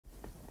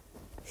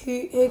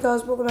Hey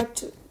guys, welcome back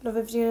to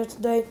another video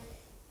today.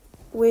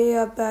 We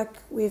are back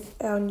with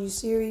our new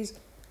series.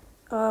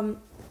 Yeah,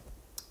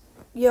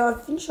 I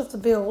finished off the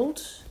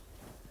build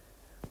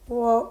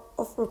while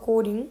off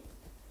recording,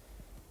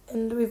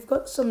 and we've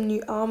got some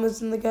new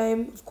armors in the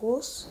game, of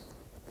course.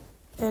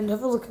 And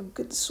have a look how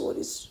good this sword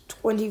is.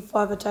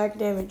 25 attack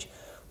damage.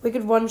 We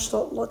could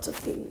one-shot lots of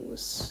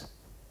things.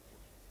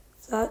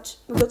 That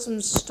we've got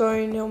some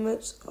stone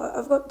helmets.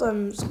 I've got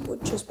some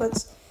wood chest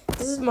plates.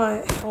 This is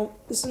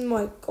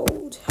my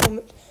gold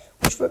helmet,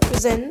 which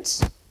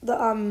represents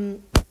the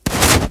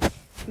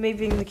me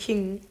being the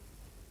king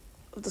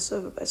of the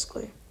server,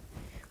 basically.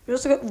 We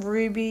also got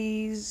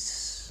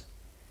rubies.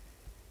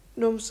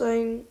 You know what I'm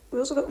saying? We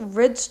also got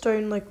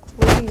redstone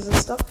leggings and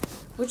stuff,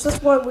 which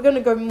that's why we're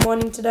gonna go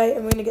mining today,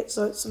 and we're gonna get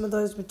some of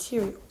those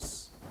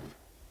materials.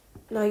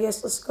 Now,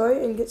 yes, let's go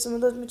and get some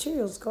of those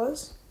materials,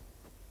 guys.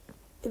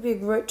 It'd be a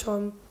great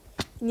time.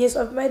 And yes,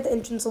 I've made the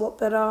entrance a lot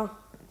better.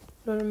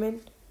 You know what I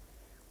mean?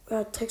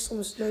 Wow, it takes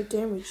almost no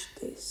damage,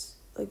 these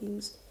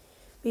leggings.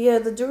 But yeah,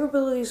 the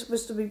durability is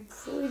supposed to be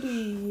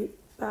pretty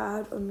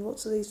bad on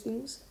lots of these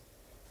things.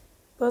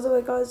 By the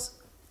way, guys,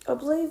 I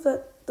believe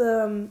that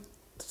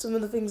some of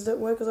the things don't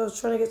work, because I was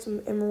trying to get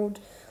some emerald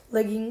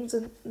leggings,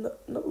 and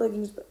not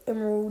leggings, but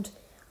emerald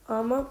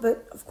armor.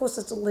 But of course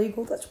that's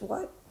illegal, that's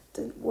why it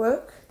didn't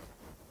work.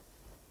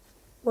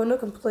 Well, not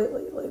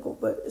completely illegal,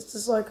 but it's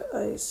just like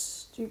a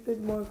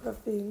stupid Minecraft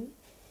thing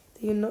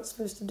that you're not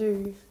supposed to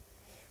do.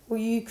 Well,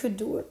 you could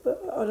do it,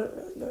 but I don't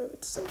really know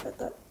what to say about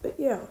that. But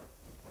yeah.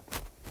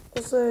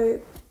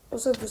 Also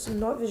put some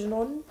night vision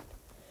on.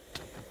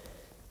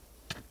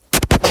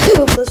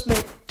 Bless me.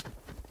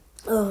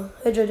 Oh,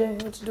 hey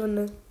JJ, what you doing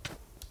there?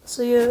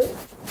 So yeah,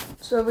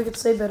 so we could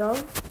see better.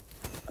 I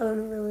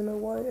don't really know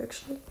why,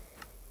 actually.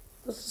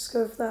 Let's just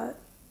go with that.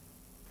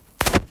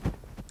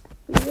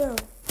 But yeah.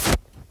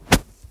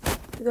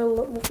 We got a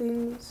lot more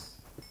things.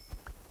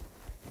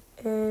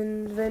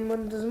 And then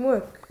one doesn't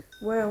work.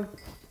 Wow.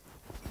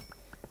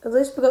 At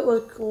least we got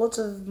lots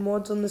of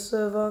mods on the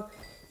server.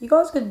 You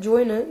guys could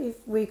join it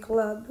if we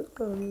collab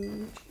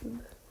on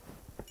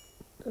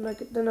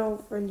YouTube. Then I'll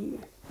friend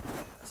you.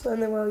 That's the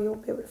only way you'll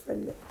be able to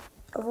friend me.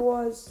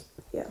 Otherwise,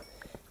 yeah.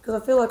 Because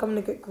I feel like I'm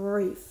gonna get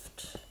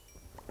griefed.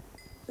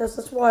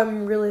 That's why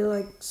I'm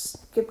really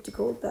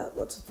skeptical about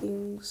lots of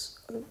things,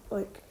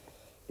 like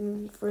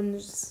in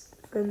friends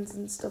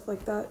and stuff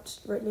like that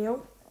right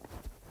now.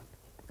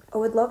 I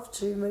would love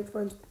to make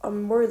friends.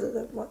 I'm worried that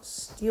they might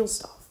steal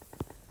stuff.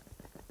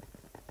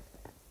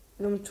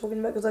 You know what I'm talking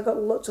about? Because I got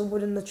lots of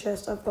wood in the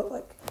chest. I've got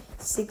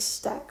 6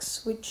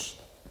 stacks, which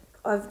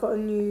I've got a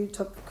new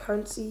type of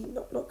currency.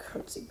 Not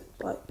currency,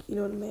 but you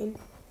know what I mean?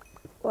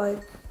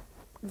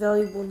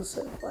 Valuable in the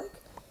server.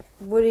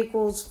 Wood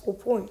equals 4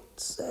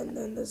 points. And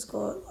then there's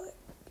got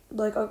I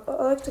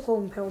like to call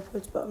them power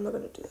points, but I'm not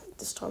going to do that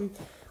this time.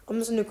 I'm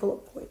just going to call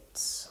it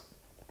points.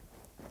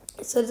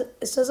 It says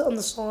it on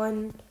the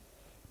sign.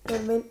 You know what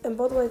I mean? And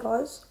by the way,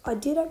 guys, I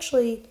did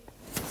actually,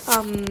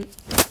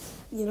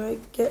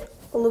 get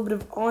a little bit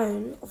of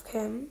iron off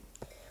cam.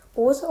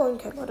 Or was it on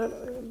cam? I don't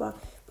remember.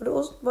 But it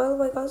was, by the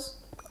way, guys,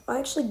 I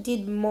actually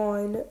did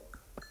mine,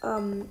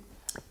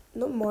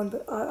 not mine,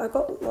 but I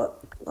got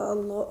a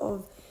lot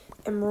of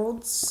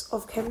emeralds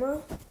off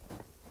camera.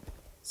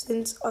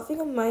 Since I think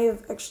I may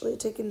have actually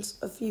taken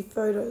a few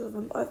photos of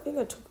them. I think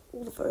I took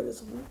all the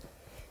photos of them.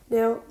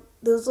 Now,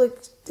 they were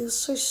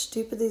so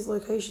stupid, these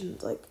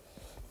locations.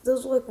 There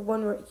was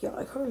one right here.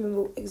 I can't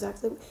remember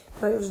exactly.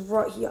 No, it was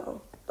right here,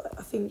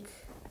 I think.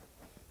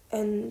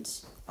 And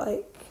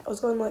I was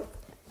going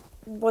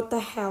what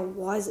the hell?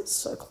 Why is it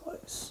so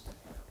close?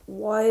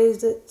 Why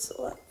is it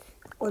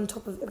on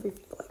top of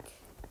everything?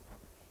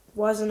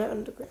 Why isn't it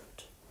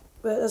underground?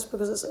 But that's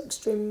because it's an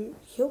extreme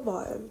hill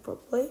biome,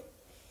 probably.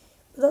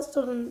 But that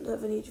still doesn't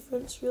have any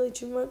difference really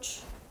too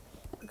much,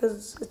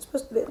 because it's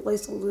supposed to be at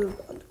least a little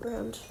bit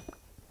underground.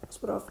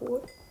 That's what I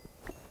thought.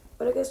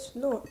 But I guess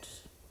not.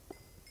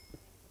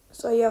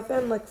 So yeah, I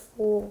found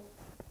 4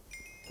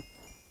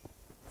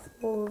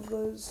 of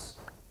those.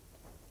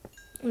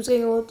 I'm just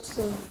getting a lot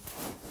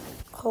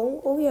of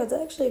coal. Oh yeah,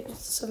 that actually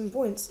equals 7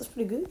 points. That's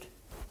pretty good.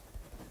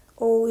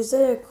 Oh, is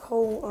there a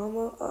coal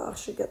armor? Oh, I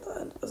should get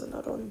that as an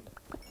add-on.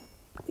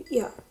 But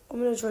yeah, I'm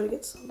gonna try to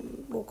get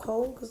some more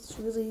coal, because it's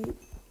really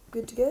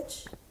good to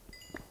get.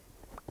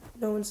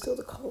 No one steal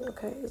the coal.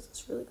 Okay,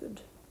 that's really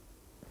good.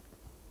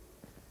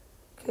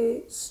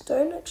 Okay,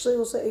 stone actually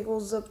also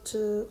equals up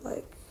to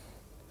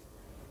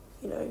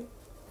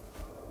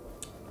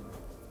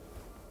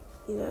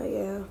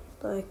yeah,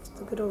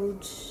 the good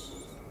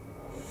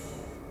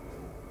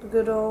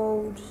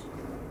old,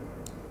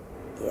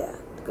 yeah,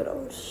 the good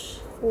old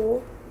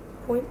 4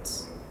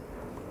 points.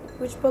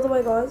 Which, by the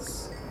way,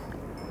 guys,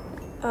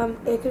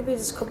 it could be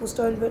just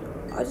cobblestone, but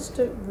I just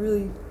don't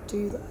really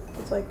do that.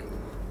 It's you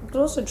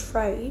could also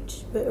trade,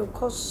 but it'll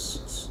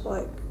cost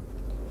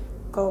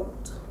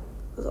gold.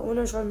 Because I want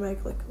to try and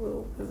make a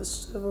little bit of a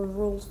server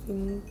rules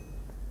thing.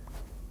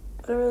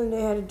 I don't really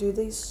know how to do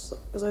these,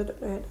 because I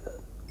don't know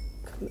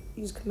how to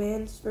use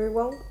commands very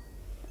well.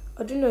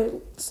 I do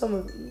know some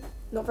of them,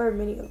 not very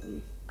many of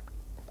them.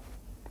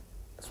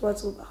 That's why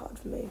it's a little bit hard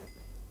for me.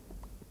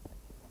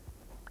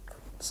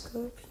 Let's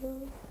go up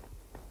here.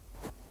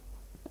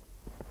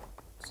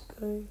 Let's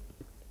go.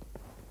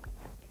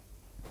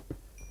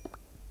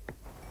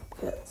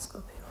 Okay, let's go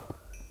up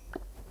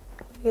here.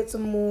 Get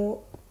some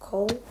more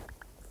coal.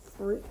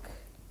 Frick.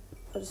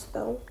 I just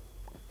fell.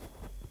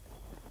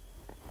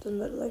 Doesn't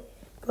matter though.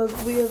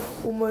 But we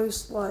have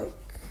almost like...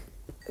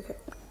 Okay,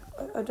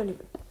 I don't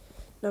even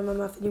know my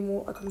math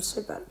anymore. Like, I'm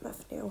so bad at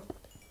math now.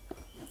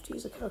 I have to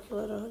use a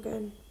calculator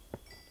again.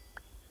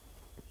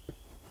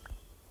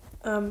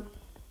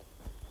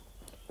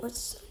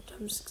 What's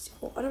times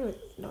 64? I don't really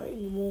know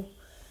anymore.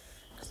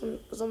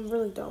 Because I'm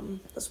really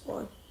dumb. That's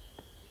why.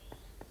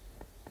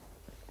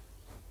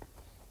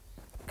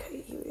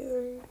 Okay, here we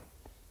go.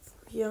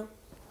 Here.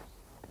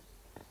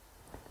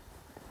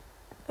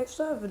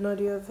 Actually, I have an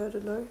idea of how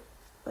to know.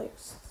 Like,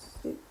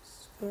 6,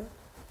 yeah.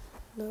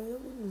 No,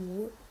 that wouldn't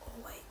work.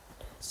 Oh, wait.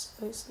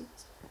 So,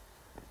 since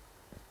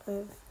I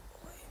have...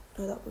 Wait,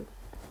 no, that would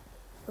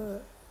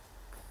work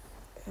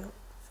out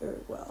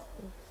very well.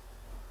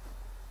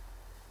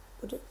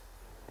 Would it?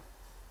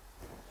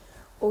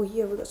 Oh,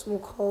 yeah, we got some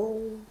more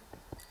coal.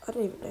 I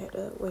don't even know how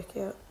to work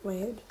out my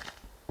head.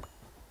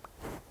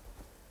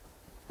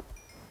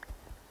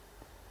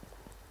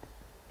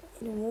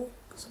 Anymore,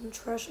 because I'm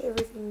trash at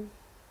everything.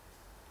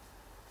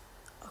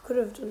 I could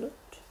have done it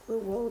a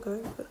little while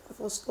ago, but I've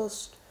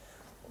lost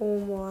all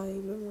my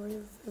memory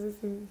of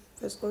everything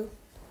basically.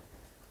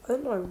 I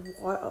don't know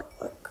why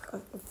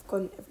I've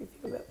forgotten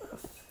everything about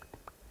math.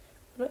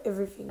 Not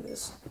everything,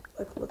 there's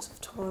like lots of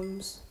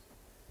times,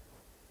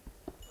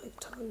 like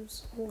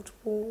times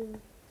multiple,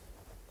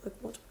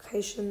 like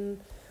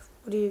multiplication,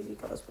 whatever you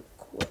guys would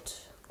call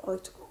it. I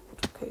like to call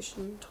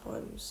multiplication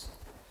times.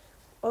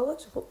 I like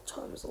to call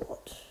times a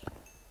lot.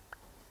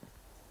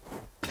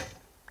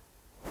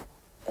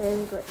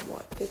 And great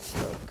white pitch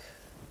look.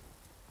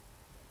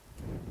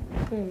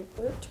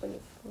 We're at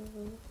 24.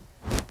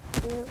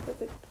 Yeah,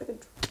 I could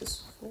drop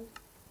this full.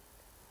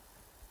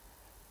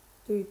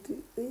 Dude,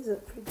 these are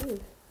pretty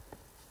good.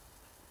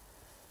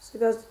 So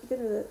guys, you're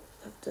gonna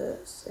have to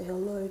say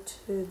hello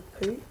to the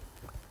poo.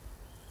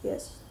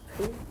 Yes,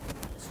 poo.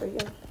 It's right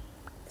here.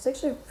 It's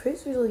actually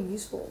poo's really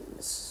useful in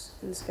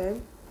this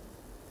game.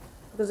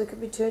 Because it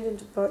could be turned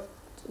into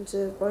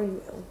bone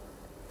meal.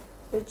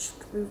 Which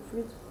could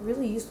be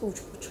really useful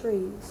for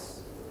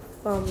trees,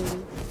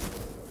 farming,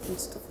 and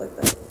stuff like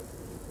that.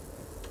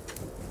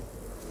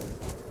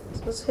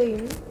 So let's head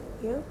in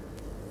here.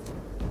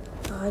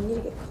 I need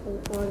to get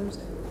coal items.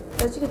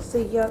 As you can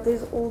see, yeah,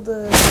 there's all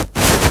the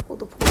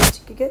points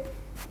you could get.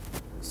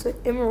 So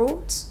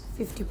emeralds,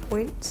 50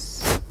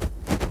 points.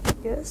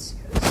 Yes.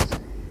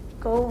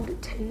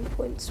 Gold, 10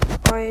 points.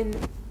 Iron,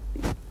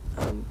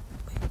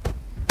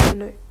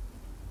 no.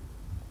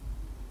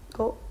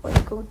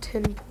 Gold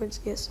 10 points,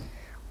 yes.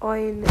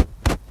 Iron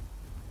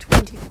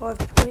 25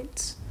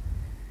 points.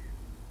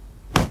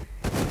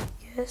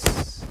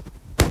 Yes.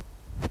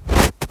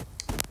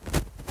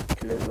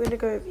 And then we're gonna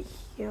go over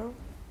here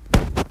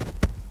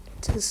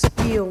to the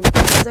steel.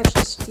 There's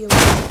actually steel in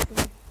the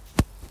game.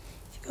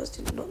 If you guys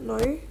did not know,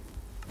 let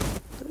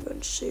me go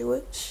and show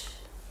it.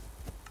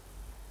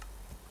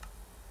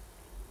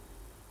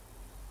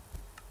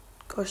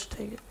 Gosh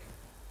dang it.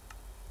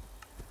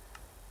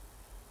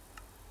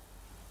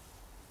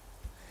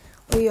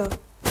 Oh yeah,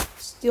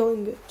 steel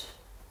ingot.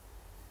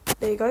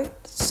 There you go,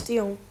 that's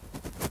steel.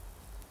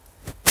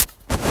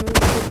 And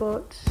we've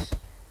got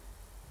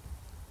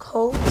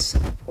coal,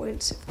 7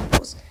 points, of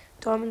course.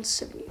 Diamond,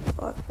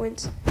 75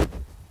 points.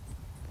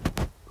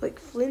 Like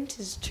flint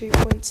is 2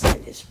 points,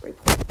 and is 3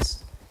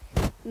 points.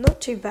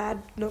 Not too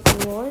bad, not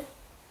gonna lie.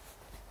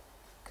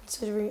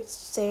 Considering it's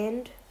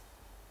sand.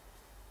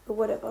 But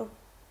whatever.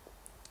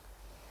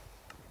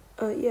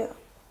 Yeah.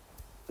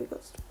 We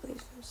got some of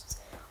these first.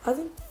 I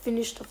haven't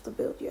finished off the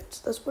build yet,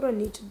 so that's what I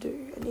need to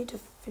do. I need to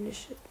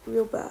finish it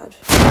real bad.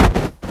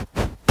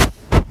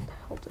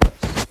 Hold it.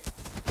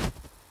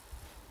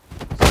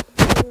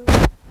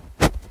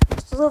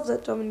 Still have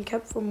that diamond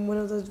cap from one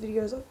of those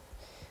videos up.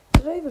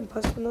 Did I even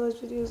post one of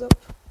those videos up?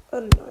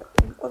 I don't know.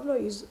 I've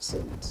not used it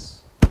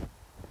since.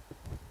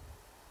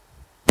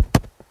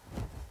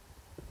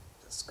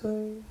 Let's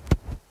go.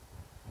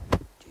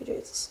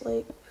 JJ's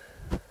asleep.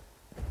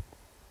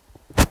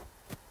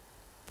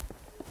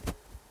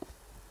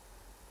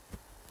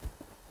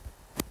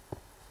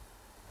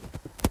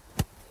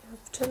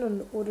 Turn on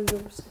the audio,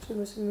 it's actually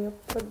messing me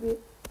up quite a bit.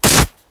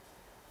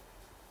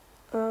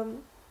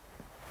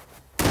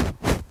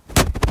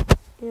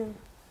 Yeah.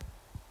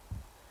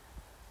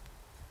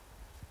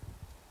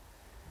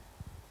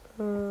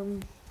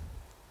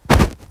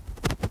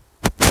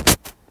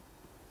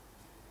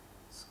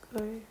 Let's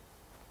go.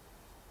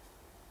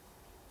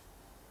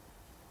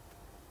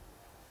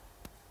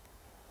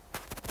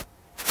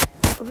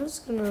 I'm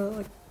just gonna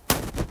like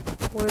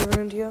walk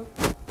around here.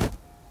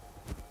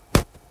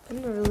 I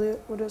don't know really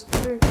what else to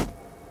do.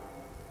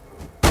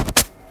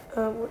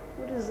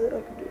 What is it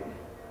I can do?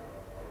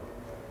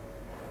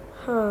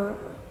 Huh.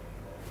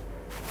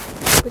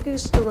 We could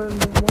still go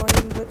into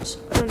mining, but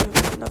I don't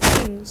have enough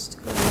things to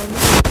go mining.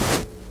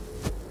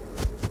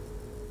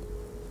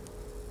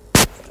 I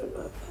don't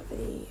know if I have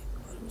any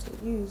items to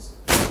use.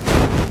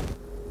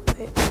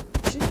 Wait,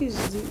 I should use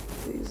these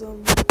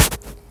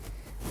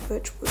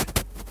birch wood.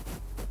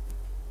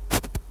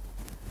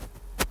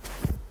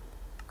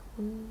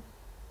 Come on.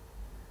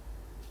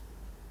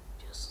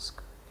 Just let's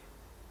go.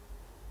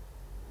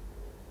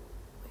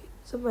 Wait,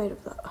 is it made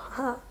of that?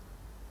 Haha.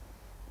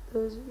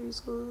 Those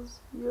resources.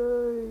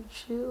 Yo,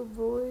 chill,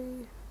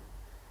 boy.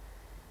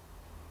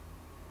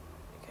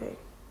 Okay.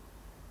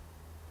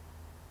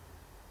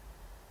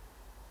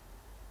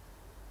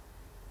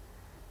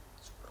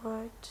 That's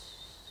right.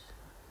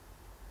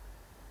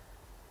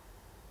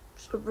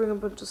 Should bring a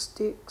bunch of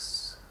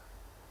sticks.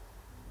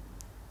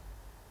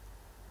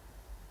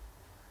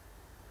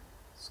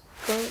 Let's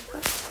go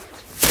back.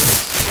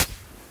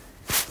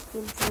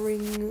 We'll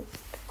bring a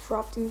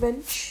crafting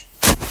bench.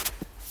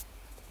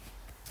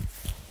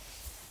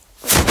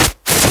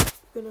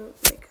 I'm gonna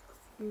make a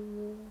few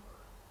more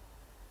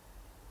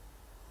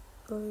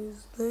guys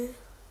there.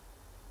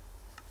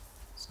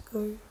 Let's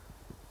go.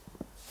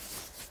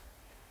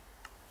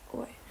 Oh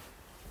wait.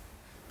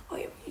 Oh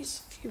yeah, we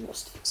use a few more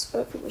sticks.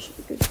 I think we should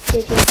be good to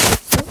go down.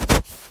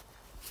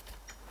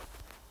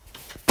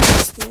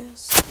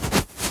 Yes.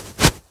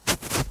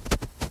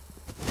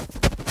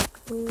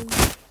 Cool.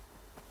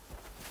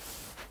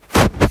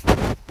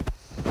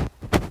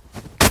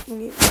 We'll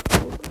get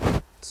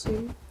that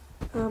soon.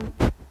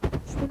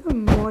 Should we go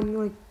mining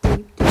like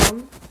deep down?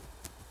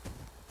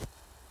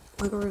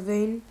 Like a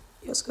ravine?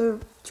 Yeah, let's go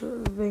to a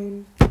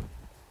ravine.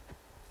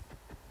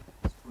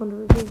 Spawn a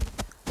ravine.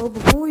 Well,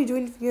 before we do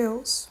anything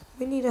else,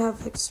 we need to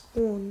have like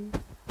spawn.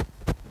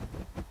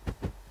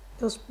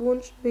 Our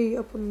spawn should be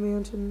up on the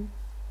mountain.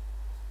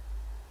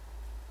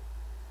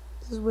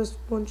 This is where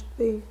spawn should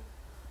be.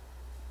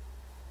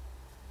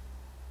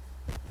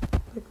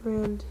 Like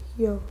around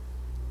here.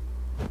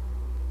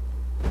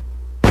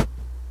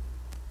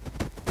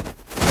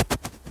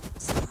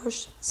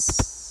 Slash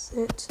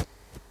set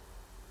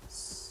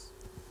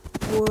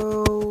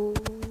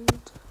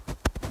world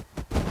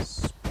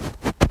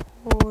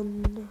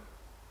spawn.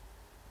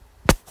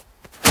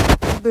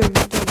 Boom,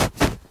 done.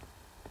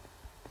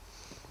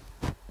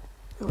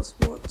 Now let's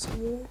want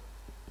some more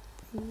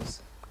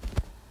things.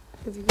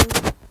 There we go.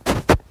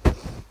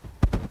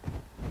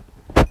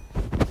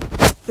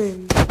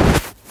 Boom.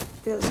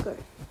 Yeah, let's go.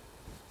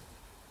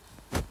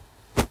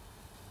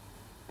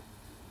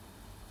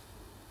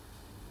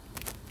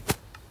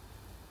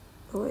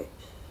 Oh wait.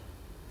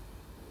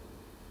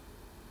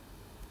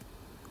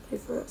 Let me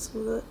throw out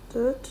some of that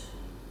dirt.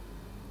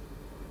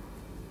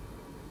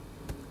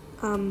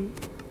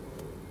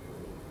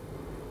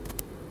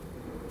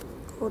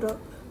 Hold up.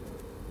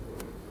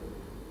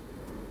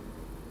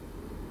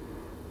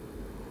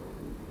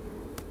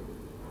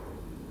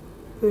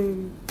 Boom.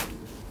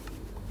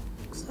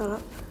 Mix that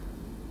up.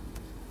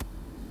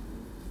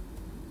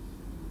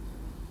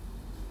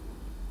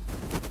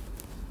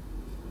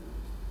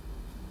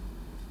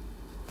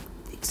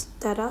 Fix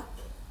that up.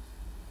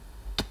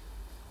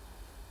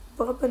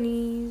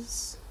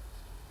 Bunnies.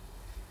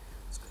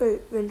 Let's go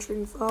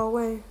venturing far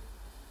away.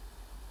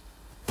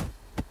 Do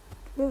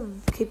we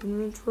have keep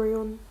inventory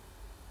on?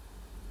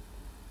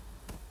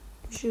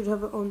 We should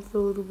have it on for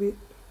a little bit.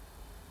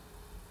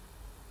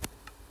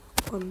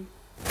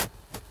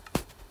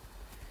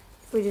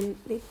 If we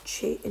didn't need to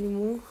cheat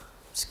anymore.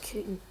 Just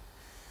kidding.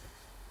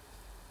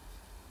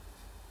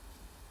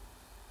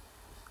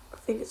 I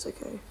think it's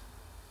okay.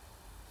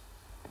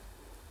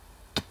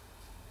 Let's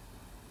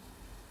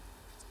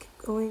keep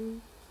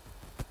going.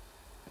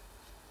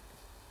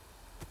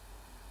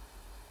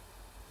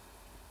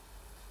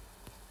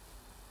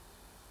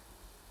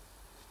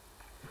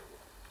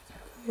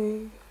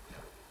 Okay.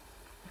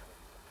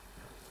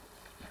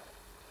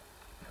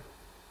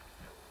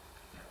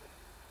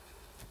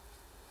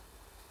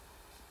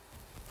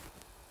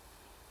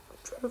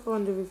 Try to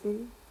find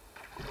everything.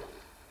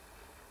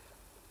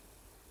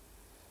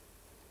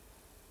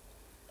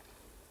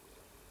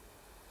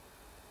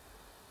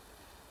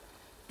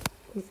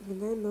 Anything in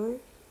there? No.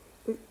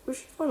 We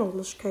should find a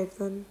lush cave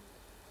then.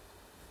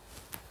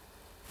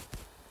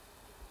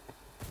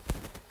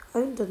 I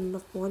haven't done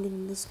enough mining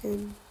in this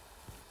game.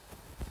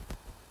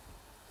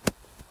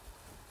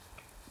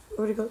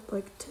 Already got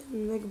like 10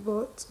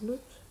 megabytes on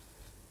it.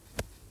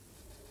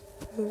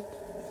 Good.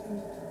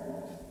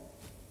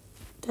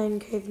 Dang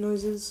cave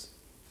noises.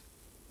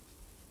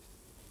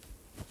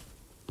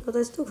 But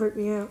they still freak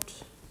me out.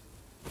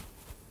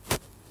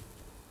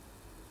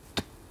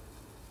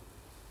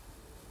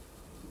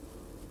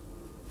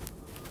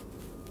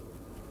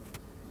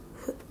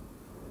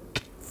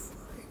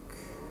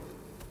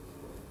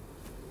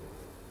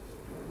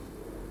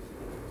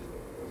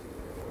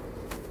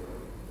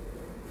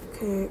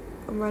 Okay,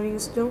 I'm running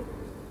still.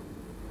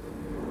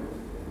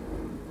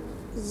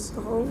 Is this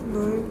a hole?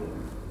 No.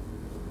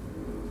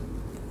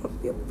 It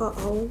might be a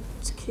butthole.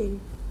 It's kidding.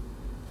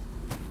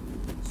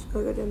 So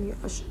I go down here.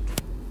 I should.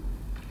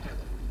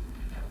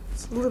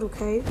 It's a little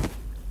cave.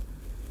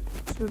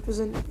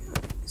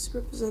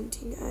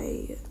 representing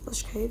a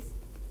lush cave.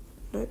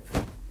 Nope.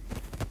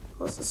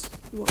 What's this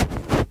one?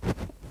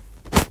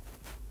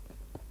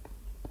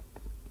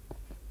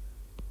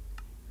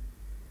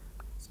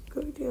 Let's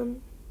go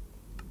down.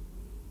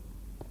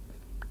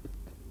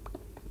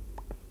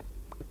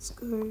 Let's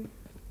go.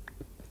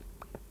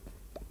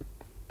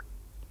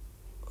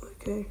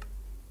 Okay.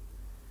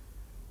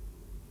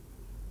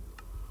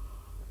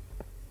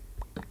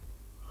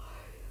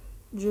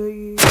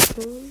 Joey.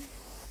 Okay.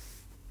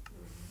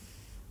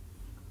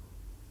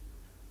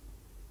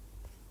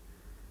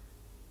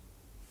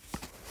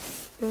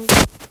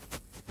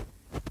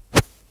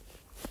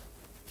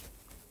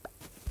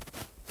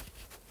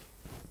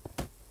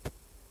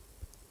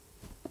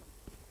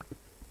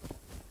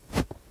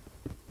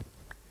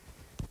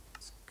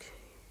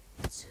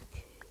 It's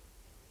okay.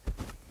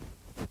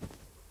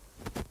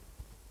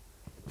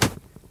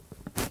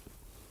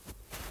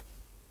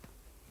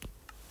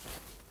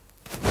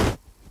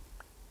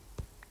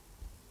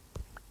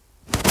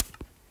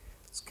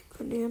 Let's keep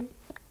going down.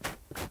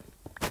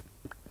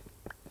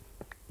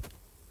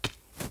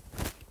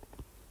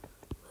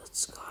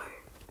 Let's go.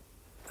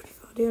 Pretty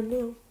far down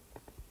now.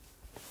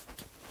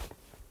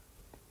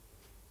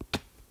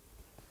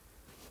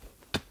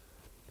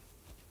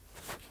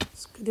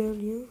 Let's go down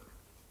here.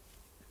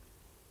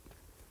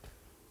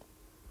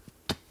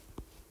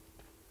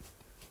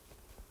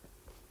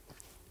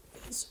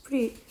 It's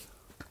pretty.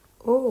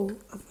 Oh,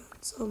 I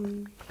found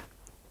some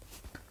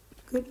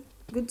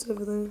goods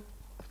over there.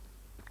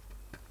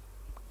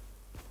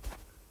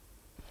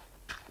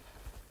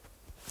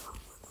 Oh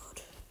my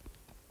god!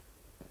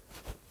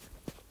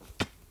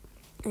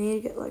 I need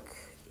to get like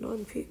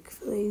 9 pick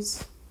for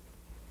these.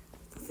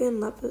 If I found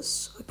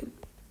lapis, I could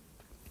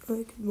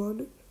mine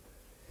it.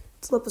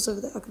 It's lapis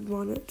over there. I could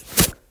mine it,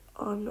 but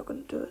I'm not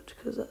going to do it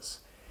because that's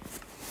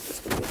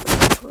going to be a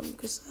waste of time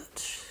because that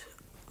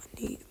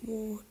I need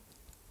more.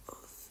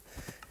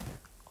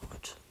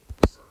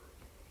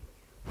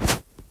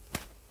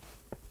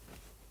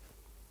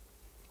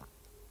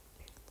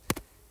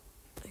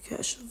 Okay,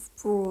 I should have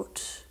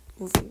brought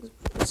more things,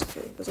 but that's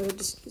okay, because I could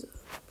just use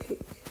a pick.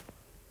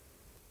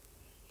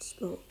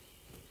 Smelt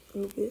a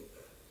little bit.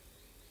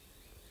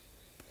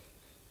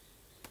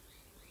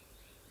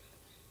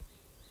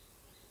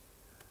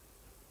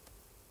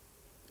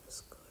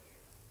 Let's go.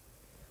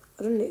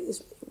 I don't need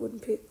this many wooden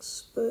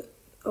picks, but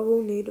I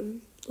will need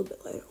them a little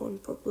bit later on,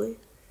 probably.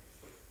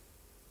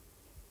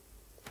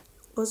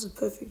 This is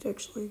perfect,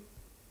 actually.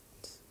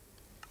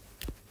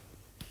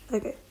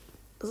 Okay,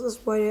 let's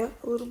just wait out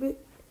a little bit.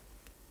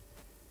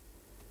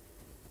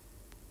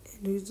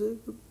 And who's a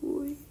good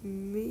boy?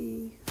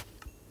 Me.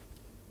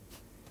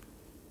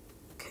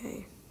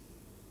 Okay.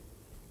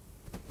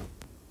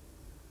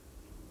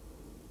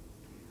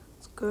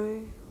 Let's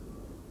go.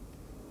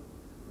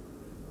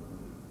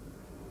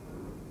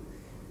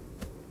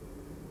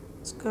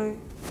 Let's go.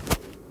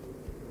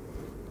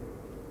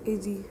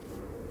 Easy.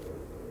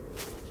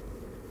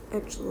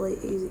 Actually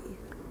easy.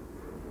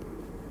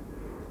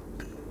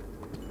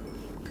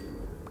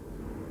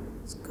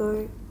 Let's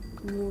go.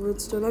 More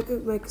redstone. I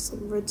could make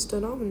some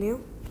redstone armor now.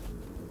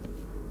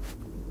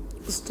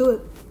 Let's do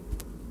it.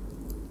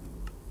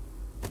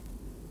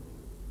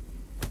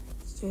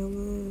 Stay on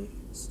there.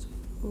 Let's do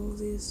all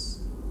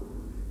this.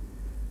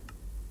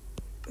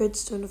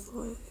 Redstone to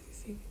fire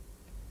everything.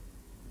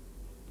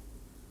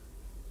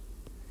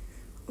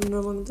 I'm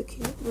no longer the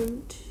king at the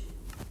moment.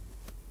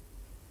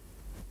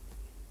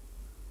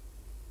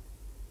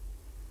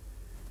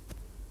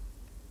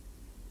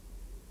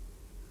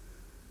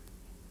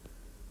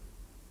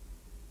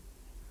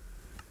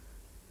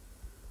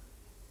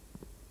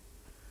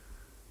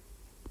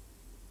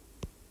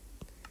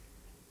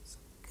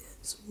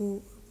 Some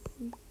more.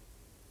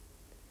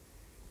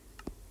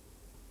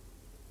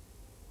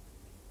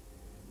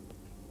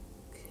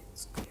 Okay,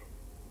 let's go.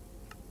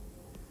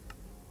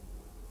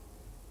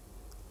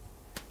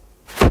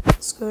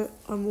 Let's go.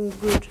 I'm all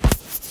good.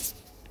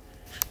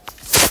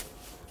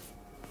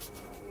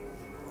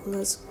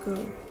 Let's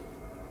go.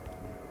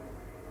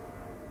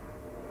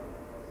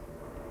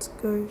 Let's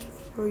go.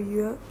 Throw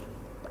you out.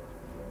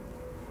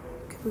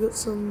 Okay, we got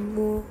some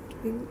more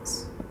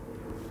wings.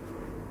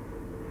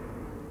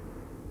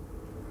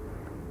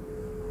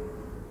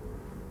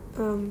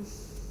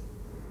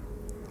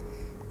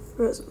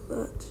 First of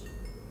that.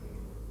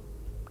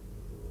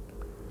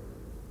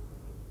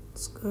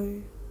 Let's go.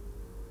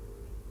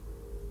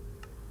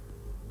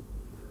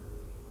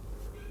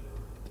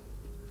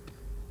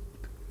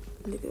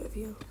 I need to go over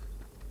here.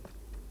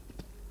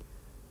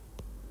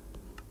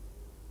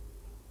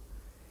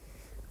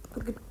 I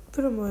could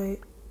put on my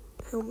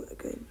helmet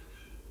again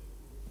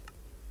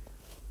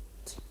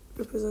to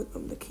represent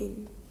I'm the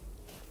king.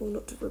 Well,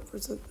 not to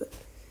represent, but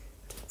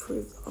to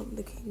prove that I'm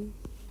the king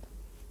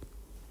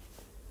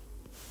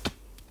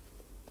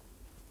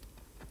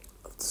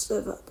of the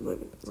server at the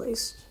moment, at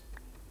least.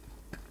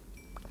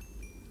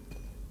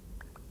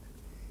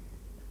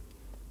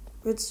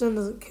 Redstone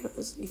doesn't count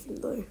as anything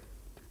though.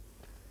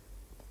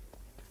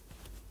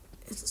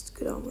 It's just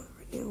good armor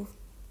right now.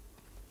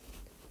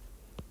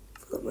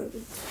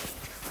 moment.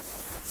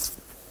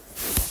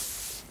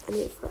 I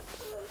need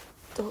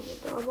diamond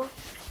armor.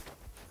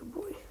 Oh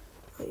boy.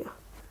 Oh yeah.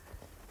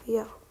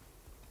 Yeah.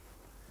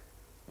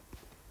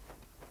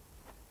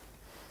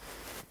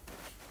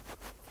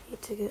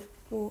 Need to get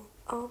more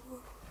armor.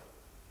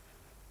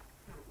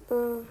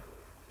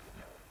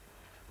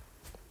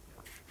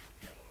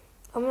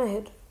 I'm gonna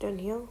head down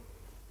here.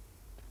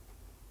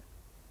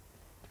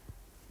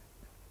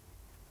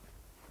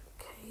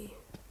 Okay.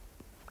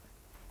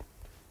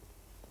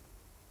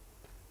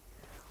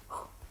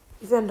 Oh,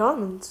 you found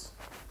diamonds.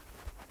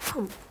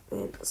 Oh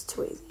man, that's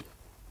too easy.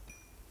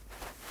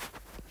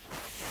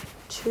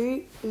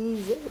 Too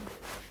easy.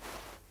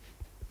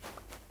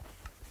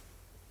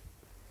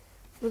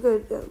 We'll go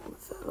down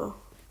further.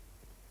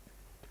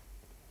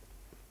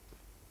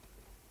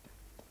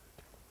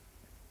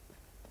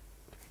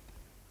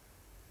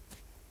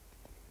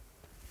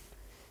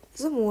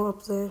 Is there more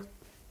up there?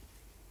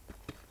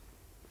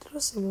 Did I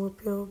see more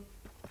up here?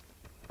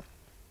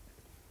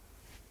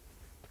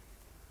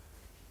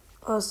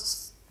 Oh, it's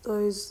just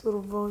those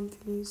little vine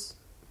thingies.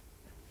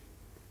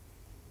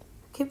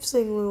 I keep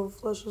seeing little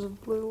flashes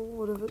of blue or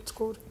whatever it's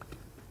called.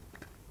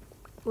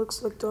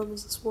 Looks like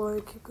diamonds, that's why I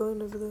keep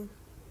going over there.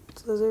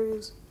 To those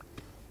areas.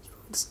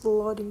 It's the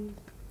lighting.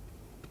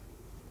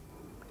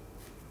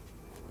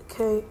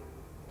 Okay.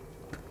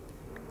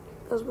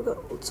 As we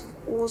got lots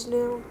of ores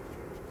now.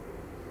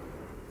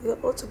 We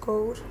got lots of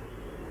gold.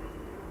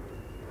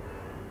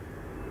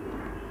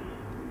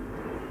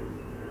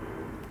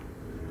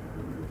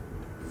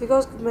 If you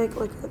guys could make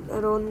like an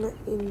add-on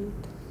in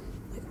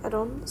like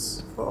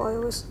add-ons for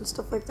iOS and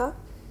stuff like that,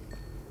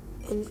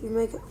 and if you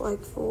make it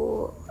like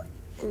for,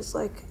 and it's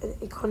like an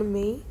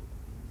economy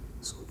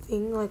sort of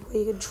thing, like where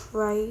you can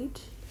trade,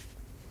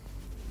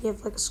 you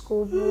have like a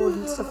scoreboard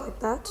and stuff like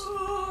that.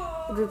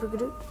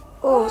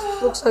 Oh,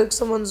 it looks like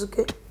someone's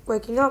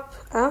waking up,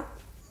 huh?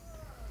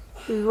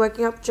 Are you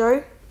waking up,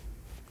 Joe?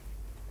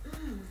 Just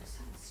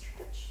have a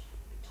stretch.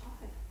 I'm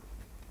tired.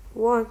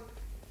 Why?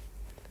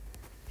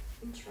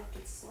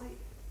 Interrupted sleep.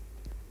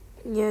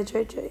 Yeah,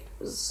 JJ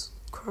was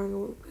crying a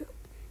little bit.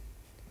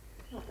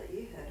 Not that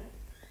you heard it.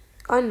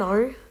 I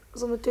know,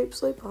 because I'm a deep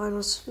sleeper and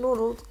I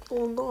snored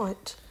all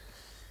night.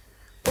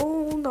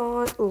 All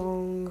night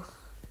long.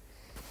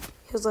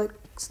 He was like,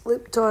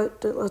 sleep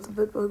tight, don't let the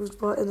bed bugs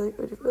bite, and then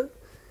go to bed.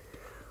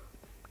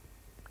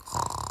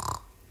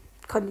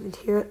 Can't even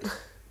hear it.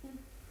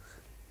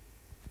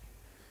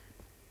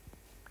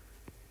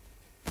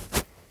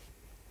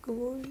 Good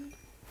morning.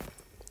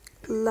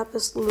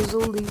 Lapis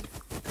lazuli.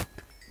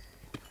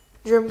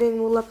 I'm getting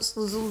more lapis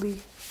lazuli.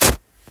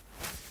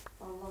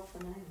 I love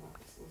the name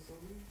Lapis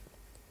Lazuli.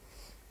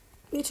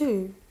 Me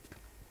too.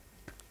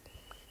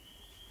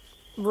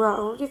 Right, I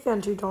already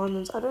found 2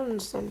 diamonds. I don't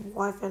understand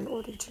why I found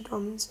already 2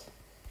 diamonds.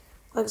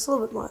 Like, it's a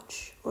little bit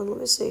much. Well, let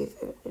me see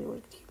if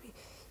anyone can hear me.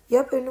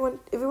 Yep,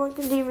 everyone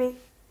can hear me.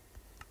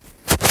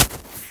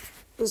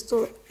 There's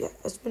still, yeah,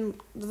 the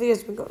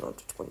video's been going on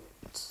for 20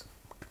 minutes.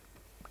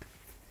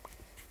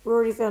 We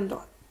already found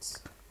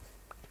diamonds.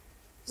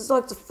 This is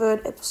like the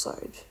 3rd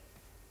episode.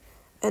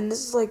 And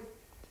this is like,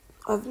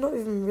 I've not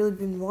even really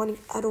been mining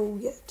at all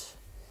yet.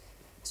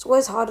 It's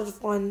always harder to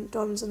find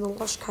diamonds in the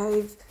lush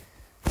cave.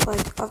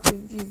 Like, after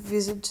you've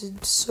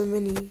visited so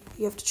many,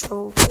 you have to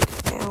travel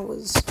like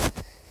hours,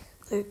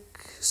 like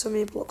so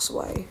many blocks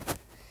away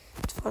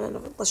to find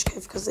another lush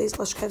cave, because these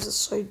lush caves are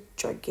so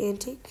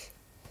gigantic.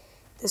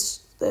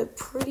 They're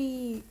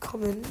pretty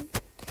common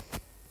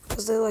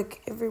because they're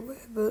like everywhere,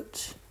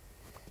 but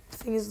the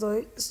thing is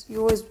though,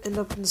 you always end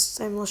up in the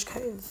same lush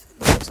cave,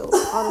 and it makes it a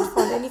lot harder to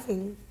find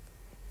anything.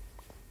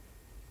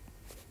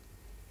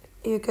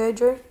 Are you okay,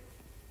 Joe?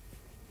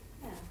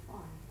 Yeah, fine.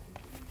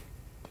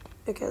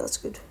 Okay, that's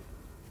good.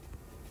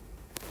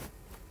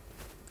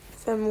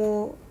 Found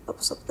more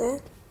lapis up there.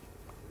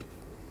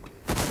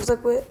 Looks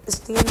like it's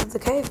the end of the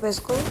cave,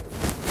 basically.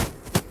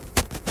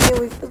 Yeah,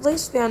 we've at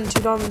least found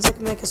 2 diamonds that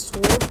can make a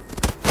sword.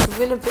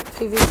 We're gonna put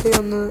PvP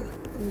on the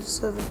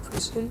server pretty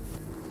soon.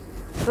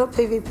 Not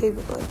PvP,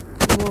 but like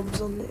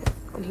mobs on here,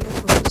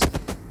 because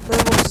no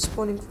mobs are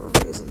spawning for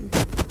a reason.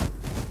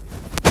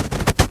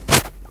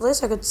 At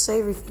least I could see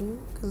everything,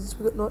 because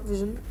we got night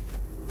vision.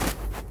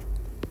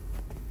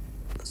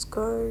 Let's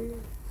go.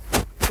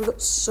 We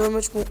got so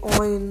much more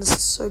iron. This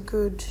is so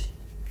good.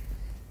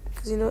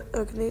 Because you know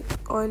what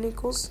iron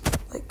equals?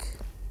 Like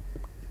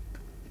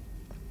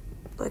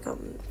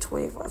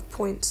 25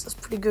 points. That's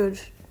pretty good.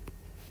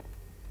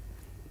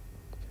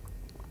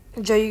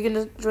 Joe, you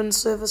gonna join the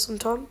server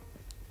sometime?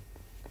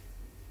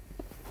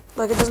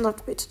 Like, it doesn't have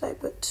to be today,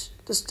 but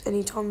just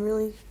any time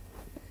really.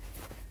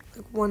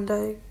 Like one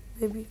day,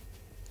 maybe.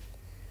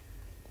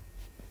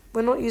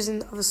 We're not using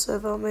the other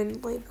server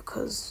mainly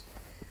because,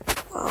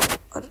 well,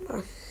 I don't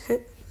know.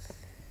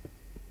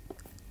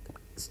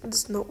 It's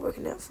just not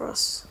working out for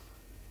us.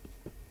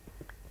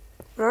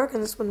 But I reckon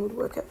this one would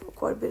work out for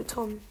quite a bit of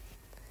time.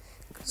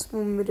 Because it's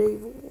more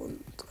medieval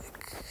and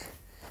like,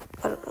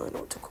 I don't really know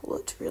what to call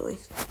it really.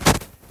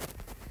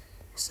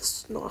 It's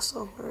just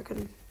nicer, I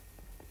reckon.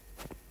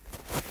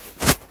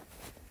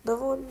 that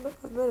one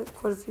I've made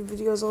quite a few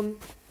videos on.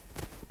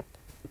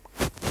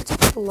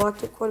 People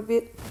liked it quite a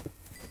bit.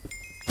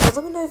 But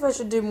let me know if I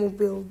should do more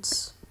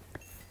builds,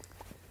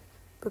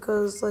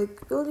 because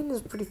like building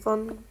is pretty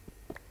fun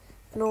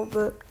and all,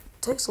 but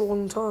it takes a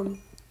long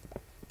time,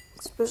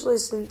 especially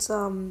since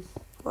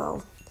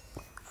well,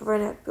 I've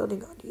run out of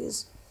building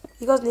ideas.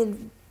 You guys need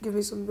to give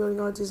me some building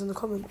ideas in the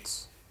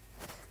comments,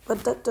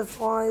 but that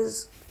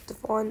defines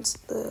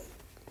the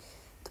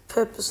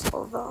purpose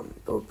of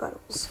build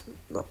battles.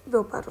 Not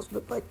build battles,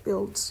 but like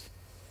builds.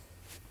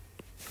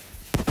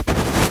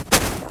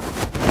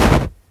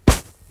 Yeah.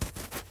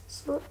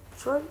 So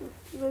try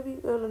maybe,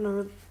 I don't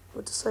know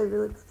what to say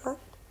really about that.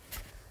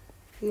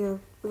 Yeah,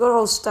 we got a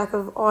whole stack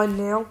of iron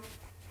now.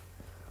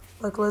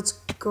 Like, let's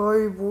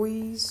go,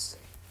 boys.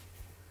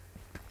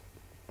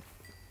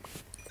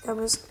 I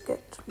must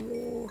get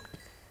more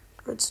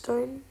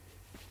redstone.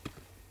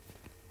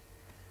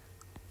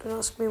 Don't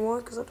ask me why,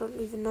 because I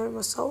don't even know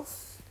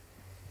myself.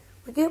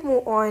 We get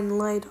more iron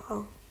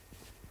later.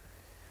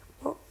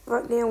 What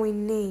right now we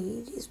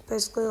need is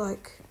basically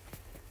like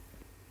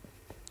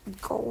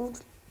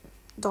gold,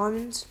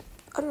 diamonds.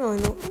 I don't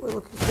really know what we're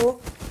looking for.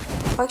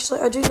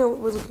 Actually, I do know what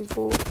we're looking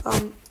for.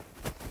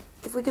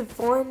 If we could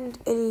find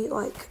any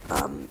like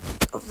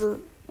of the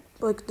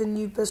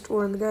new best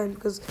ore in the game,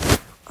 because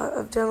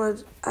I've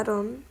downloaded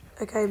add-on,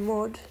 okay,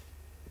 mod,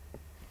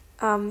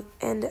 and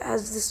it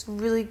has this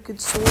really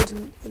good sword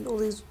and all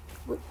these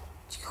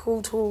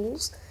cool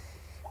tools,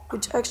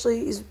 which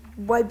actually is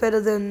way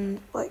better than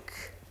like,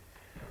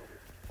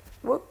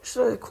 what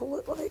should I call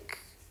it? Like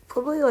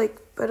probably like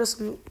better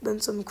than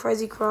some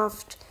crazy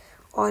craft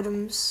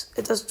items.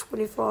 It does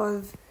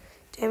 25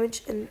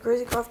 damage, and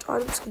crazy craft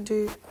items can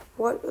do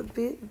quite a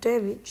bit of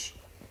damage,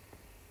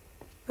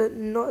 but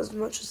not as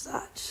much as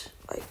that.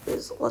 Like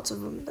there's lots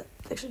of them that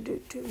actually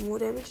do more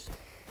damage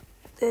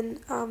than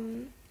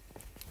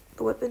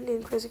the weapon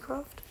in crazy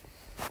craft,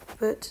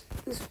 but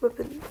this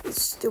weapon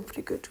is still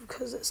pretty good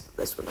because it's the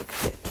best one I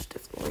could get,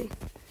 definitely.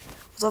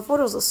 Because I thought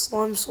it was a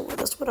slime sword,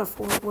 that's what I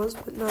thought it was,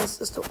 but no, it's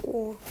just an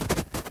ore.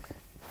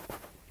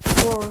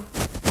 Ore.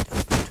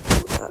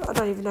 I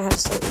don't even know how to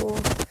say ore.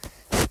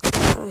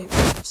 I don't even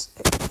know how to say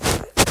it.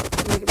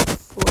 I'm making a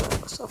fool out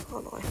of myself,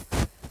 aren't I?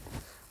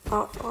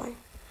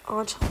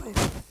 Aren't I?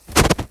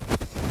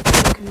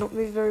 I cannot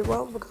move very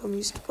well because I'm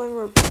used to playing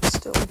Roblox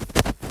still.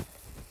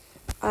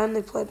 I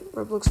only played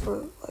Roblox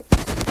for like,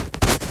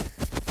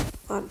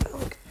 I don't know,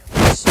 like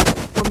just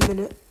 1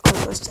 minute,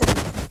 almost 10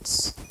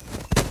 minutes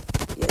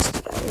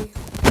yesterday,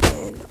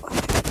 and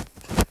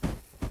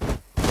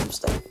I'm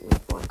staying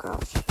with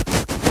Minecraft,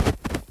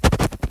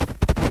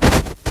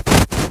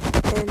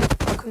 and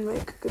I couldn't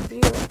make a good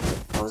video.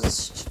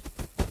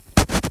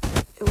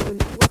 It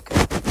wouldn't work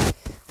out.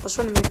 I was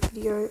trying to make a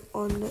video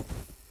on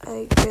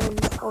a game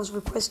that I was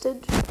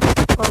requested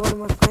by one of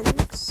my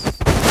friends,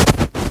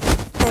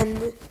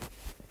 and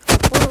I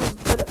thought it was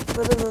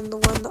better than the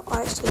one that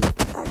I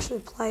actually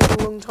played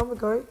a long time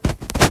ago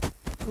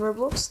on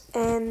Roblox,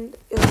 and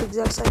it was the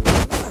exact same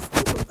one that I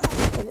thought was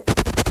bad, and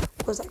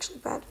it was actually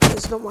bad.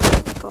 It's not my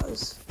fault,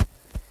 guys.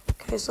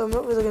 Okay, so I'm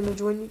not really going to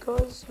join you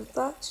guys with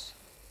that,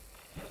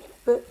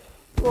 but,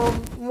 well,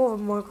 I'm more of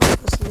a Minecraft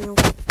person now.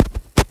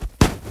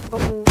 I've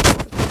got more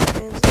Minecraft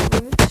fans at the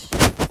moment.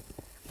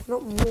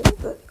 Not more,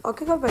 but I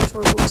could go back to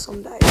Roblox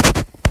someday.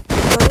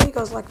 I know you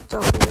guys like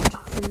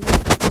Darkwood and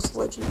Lost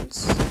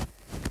Legends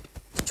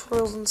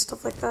tutorials and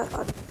stuff like that.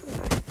 I don't really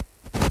know.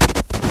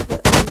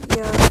 But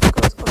yeah,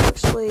 guys, I'm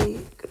actually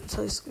gonna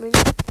tell you something.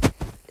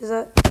 Is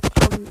that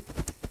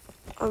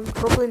I'm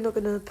probably not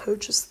gonna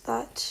purchase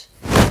that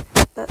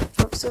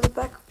drop server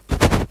back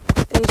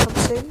anytime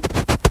soon.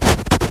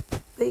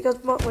 But you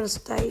guys might want to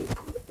stay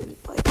put and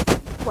like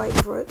wait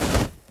for it.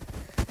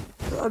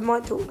 I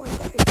might do it one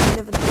day. You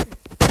never know.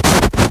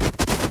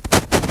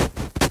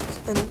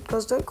 And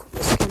guys, don't call me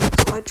a scammer,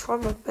 because I try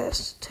my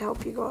best to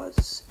help you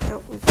guys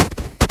out with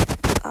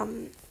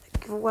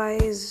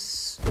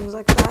giveaways, things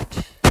like that,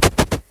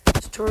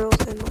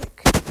 tutorials, and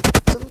like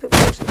some people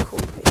actually call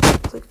me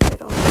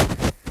clickbait on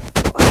it.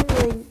 But I don't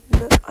really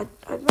know.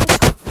 I'd make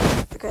time.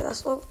 Okay,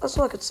 that's all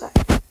I could say.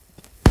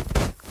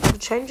 I could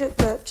change it,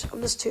 but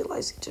I'm just too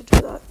lazy to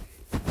do that.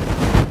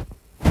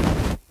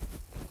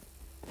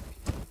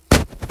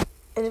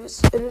 And if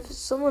it's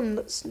someone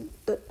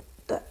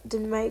that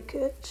didn't make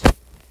it,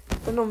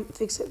 then I'll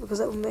fix it, because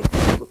that will make me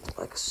look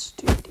like a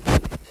stupid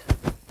idiot.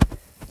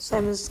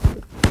 Same as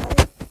the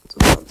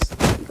ones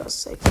that you guys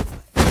say.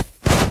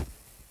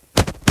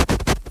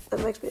 That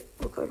makes me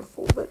look like a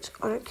fool, but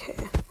I don't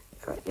care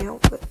right now.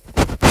 But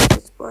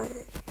it's by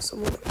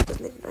someone that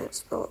doesn't even know how to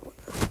spell it. I want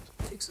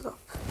to fix it up.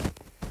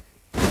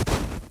 You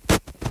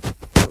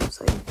know what I'm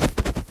saying?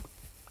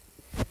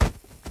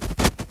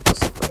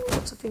 Also, got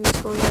lots of things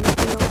going on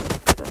here.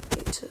 I don't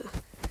need to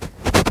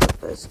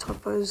put those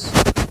typos.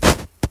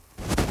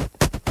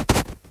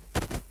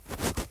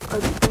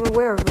 I'm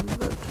aware of them,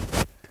 but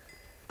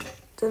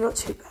they're not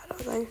too bad,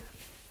 are they?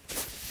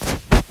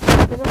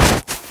 They're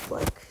not,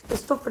 like, they're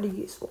still pretty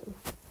useful.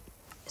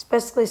 It's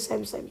basically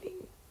the same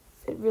thing.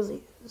 It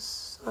really is.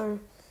 So,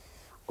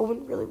 I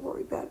wouldn't really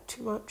worry about it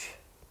too much.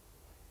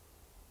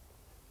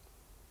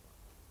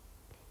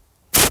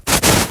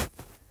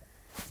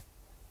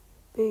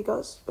 But you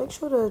guys, make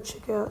sure to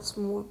check out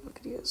some more of my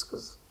videos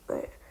because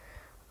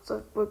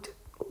I've worked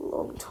a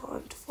long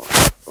time to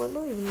find, well,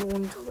 not even a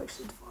long time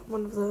actually, to find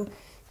one of the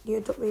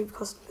new .me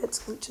custom pets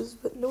glitches,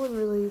 but no one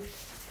really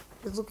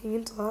is looking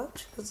into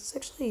that because it's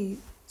actually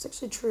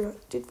true. I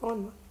did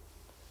find one.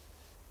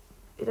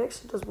 It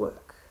actually does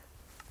work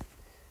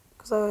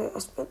because I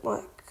spent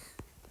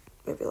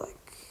maybe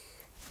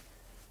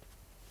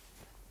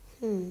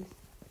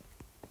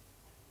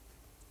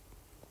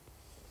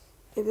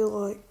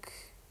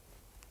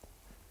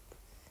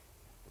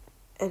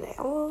an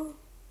hour.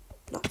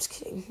 No, I'm just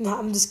kidding. No,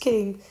 I'm just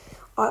kidding.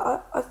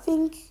 I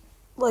think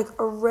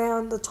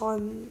around the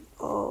time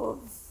of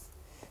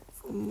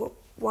from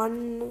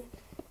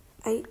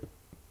 1:08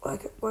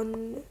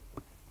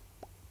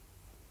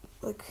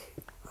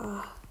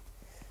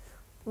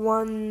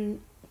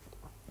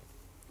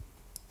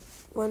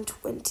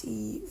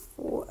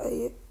 1:24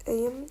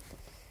 a.m.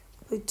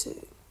 probably to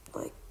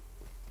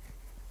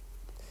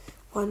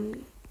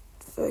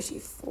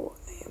 1:34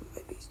 a.m.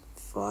 maybe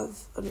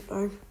 5.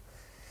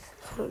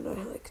 I don't know.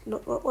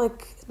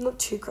 Not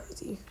too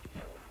crazy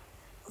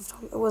of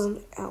time. It wasn't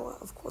an hour,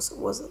 of course it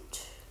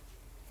wasn't.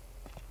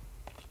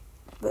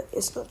 But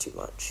it's not too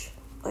much.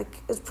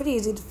 It's pretty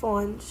easy to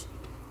find,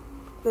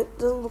 but it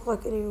doesn't look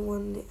like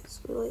anyone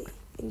is really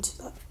into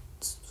that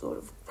sort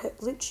of pet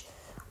glitch.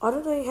 I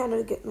don't know how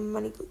to get the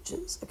money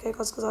glitches, okay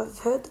guys, because I've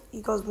heard that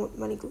you guys want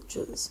money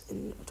glitches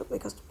in .me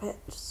custom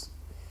pets.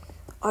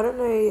 I don't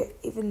know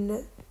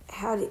even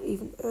how to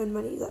even earn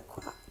money that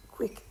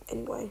quick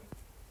anyway.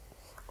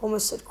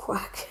 Almost said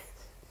quack.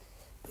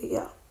 But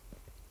yeah.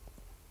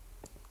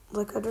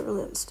 I don't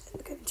really understand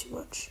the game too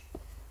much.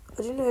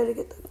 I do know how to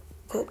get the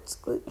pets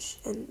glitch,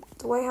 and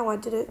the way how I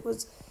did it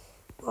was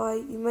by,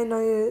 you may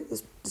know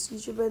this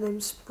YouTuber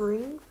named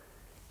Spring.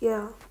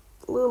 Yeah.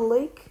 Little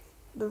Leak.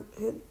 The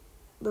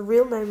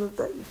real name of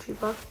that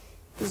YouTuber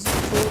is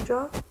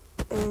Georgia,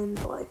 and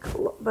a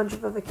bunch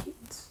of other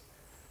kids.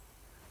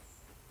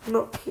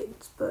 Not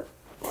kids, but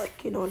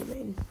you know what I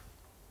mean.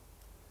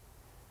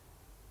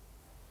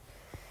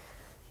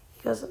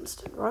 You guys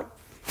understand, right?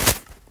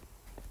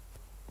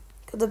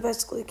 Because they're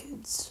basically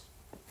kids.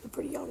 They're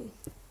pretty young.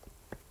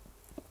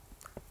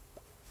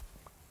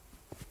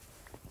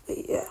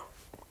 But yeah,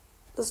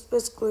 that's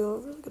basically all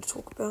I'm really going to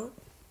talk about.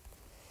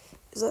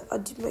 Is that I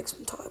did make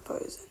some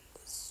typos, and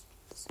there's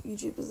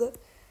YouTubers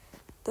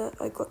that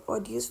I got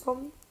ideas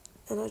from,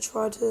 and I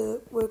try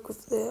to work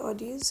with their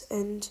ideas,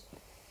 and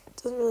it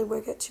doesn't really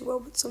work out too well,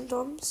 but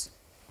sometimes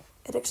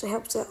it actually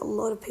helps out a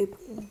lot of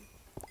people.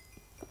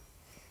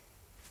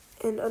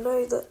 And I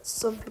know that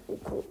some people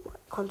call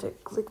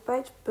content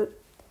clickbait, but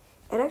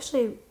it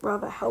actually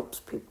rather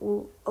helps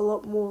people a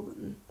lot more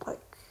than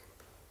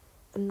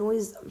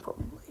annoys them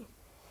probably,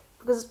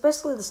 because it's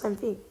basically the same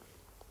thing.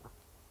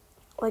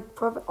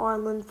 Private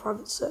island,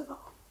 private server.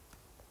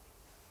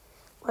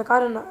 I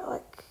don't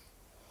know,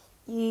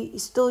 you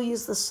still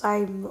use the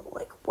same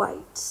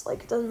weights.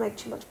 It doesn't make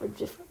too much of a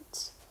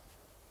difference,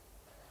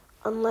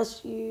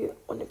 unless you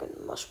want to go to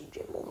the mushroom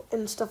gym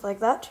and stuff like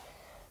that.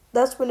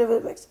 That's whenever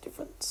it makes a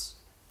difference.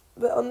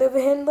 But on the other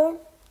hand,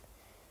 though,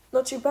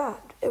 not too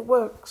bad. It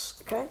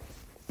works, okay?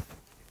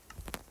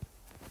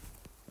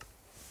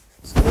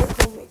 So don't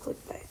call me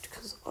clickbait,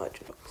 because I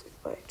do not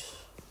clickbait.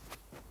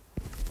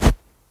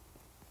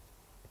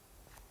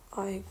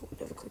 I will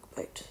never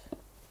clickbait.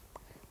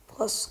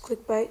 Plus,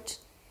 clickbait,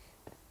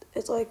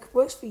 it's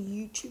works for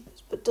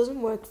YouTubers, but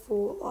doesn't work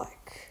for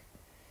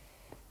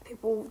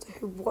people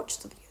who watch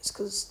the videos,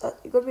 because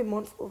you've got to be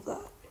mindful of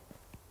that.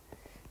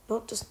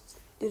 Not just,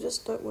 you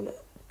just don't want to,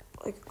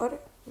 I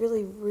don't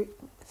really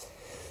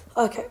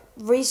okay,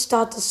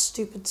 restart the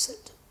stupid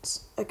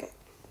sentence. Okay.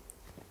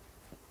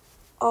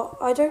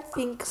 I don't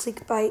think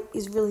clickbait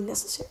is really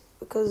necessary,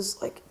 because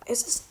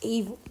it's just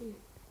evil.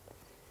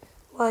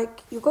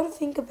 You've got to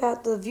think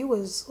about the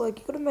viewers.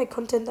 You've got to make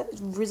content that is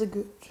really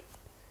good.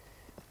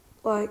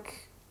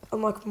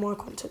 Unlike my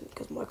content,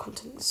 because my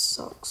content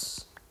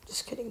sucks.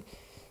 Just kidding.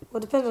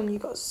 Well, it depends on you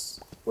guys.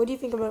 What do you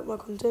think about my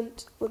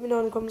content? Let me know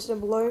in the comments down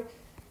below.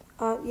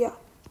 Yeah.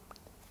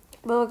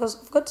 Well, guys,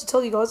 I forgot to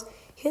tell you guys,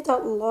 hit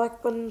that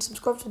like button,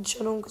 subscribe to the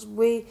channel, because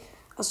we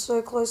are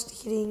so close to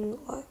hitting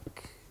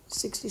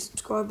 60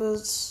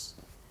 subscribers.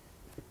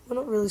 We're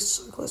not really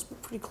so close,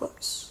 but pretty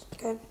close,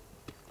 okay?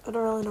 I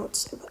don't really know what to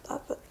say about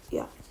that, but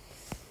yeah.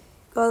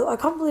 Guys, I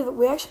can't believe it.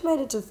 We actually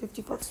made it to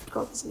 55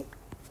 subscribers now.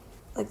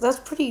 That's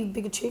a pretty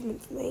big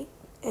achievement for me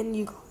and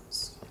you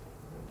guys.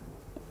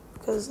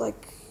 Because, that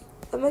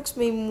makes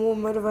me more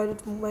motivated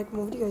to make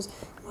more videos.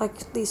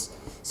 This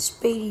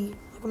speedy,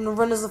 I'm gonna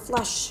run as a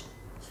Flash.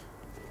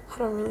 I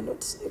don't really know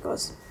what to say,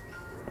 guys.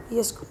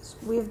 Yes, guys,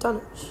 we have done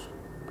it.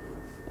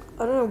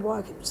 I don't know why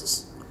I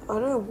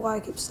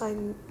keep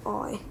saying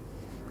I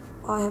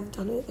have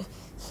done it.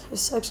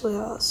 It's actually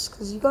us,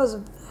 because you guys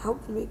have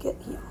helped me get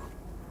here.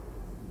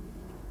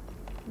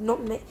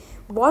 Not me.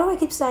 Why do I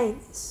keep saying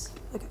this?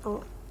 Okay,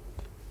 hold on.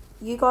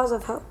 you guys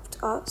have helped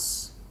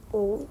us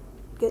all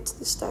get to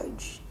this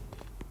stage.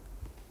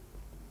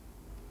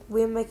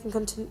 We're making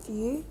content for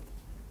you,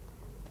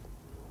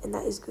 and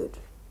that is good.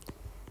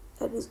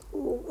 That is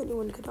all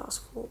anyone could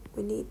ask for.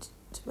 We need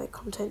to make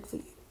content for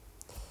you.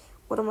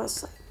 What am I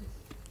saying?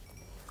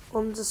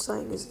 All I'm just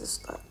saying is this,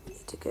 that we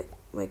need to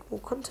make more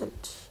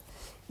content.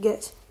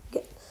 Get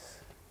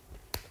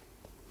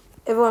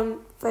everyone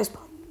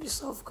facepalm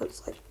yourself,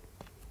 because like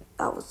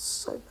that was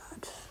so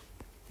bad.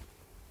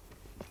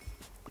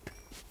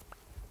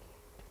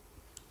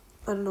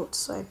 I don't know what to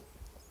say.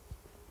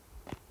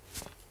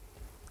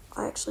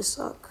 I actually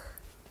suck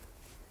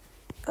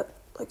at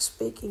like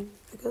speaking,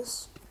 I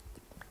guess.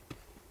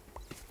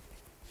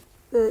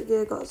 But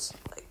yeah, guys,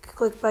 like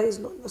clickbait is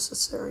not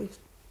necessary.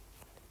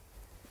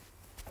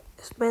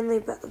 It's mainly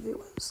about the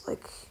viewers,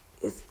 like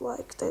if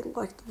like they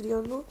liked the video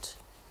or not,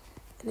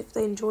 and if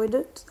they enjoyed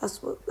it.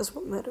 That's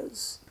what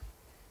matters,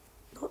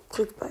 not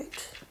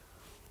clickbait.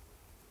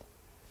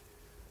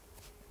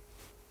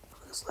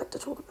 I just like to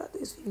talk about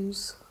these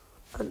things.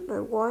 I don't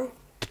know why.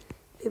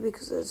 Maybe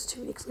because there's too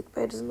many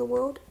clickbaiters in the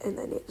world and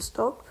they need to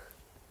stop.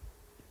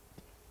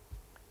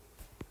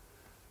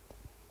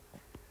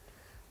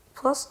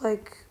 Plus,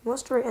 like, My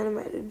Story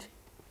Animated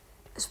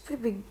is a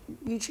pretty big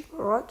YouTuber,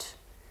 right?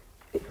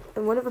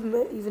 And one of them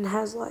even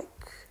has,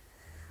 like,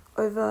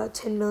 over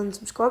 10 million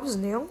subscribers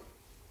now.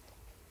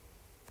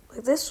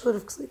 Like, they're sort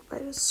of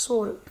clickbaiters,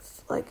 sort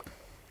of. Like,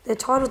 their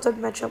titles don't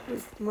match up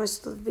with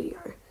most of the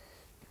video.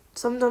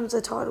 Sometimes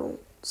their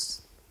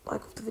titles,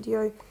 like, of the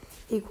video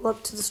equal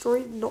up to the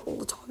story, not all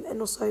the time.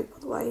 And also, by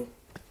the way,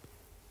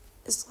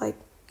 it's like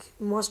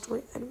My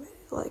Story Animated,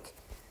 like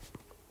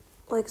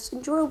it's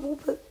enjoyable,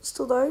 but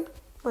still though,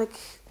 like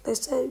they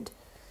said,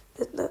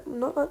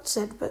 not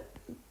said, but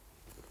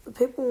the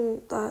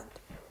people that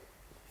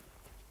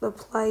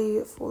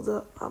play for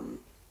the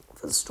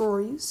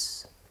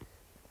stories,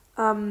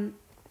 they're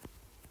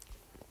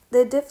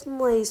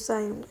definitely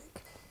saying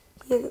like,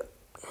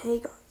 hey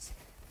guys,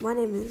 my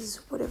name is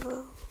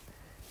whatever,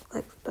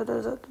 like da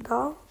da da da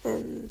da,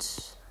 and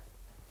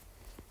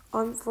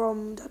I'm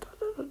from da da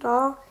da da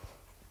da,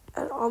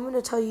 and I'm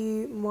gonna tell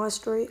you my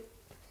story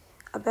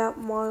about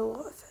my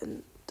life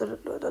and da da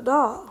da da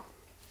da.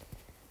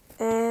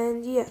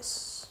 And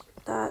yes,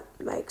 that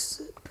makes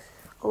it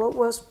a lot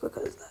worse,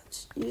 because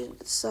that's usually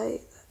to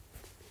say that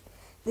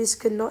this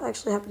could not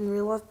actually happen in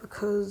real life,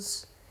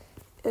 because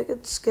it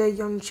could scare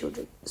young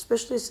children,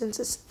 especially since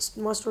it's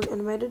My Story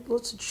Animated.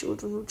 Lots of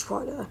children will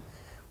try to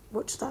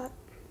watch that,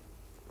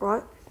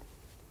 right?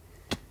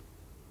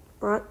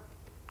 Right?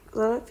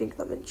 Because I don't think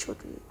that many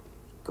children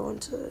go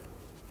into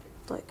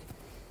like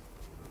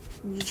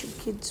YouTube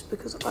Kids,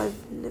 because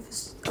I've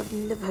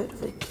never heard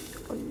of a kid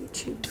on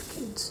YouTube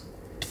Kids,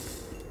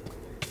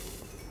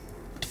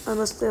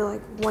 unless they're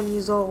like 1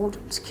 year old.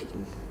 I'm just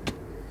kidding.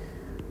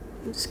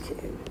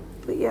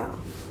 But yeah,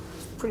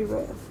 it's pretty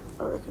rare,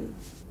 I reckon.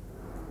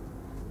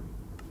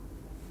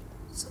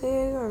 So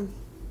there you go.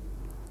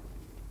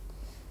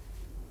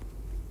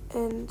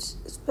 And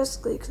it's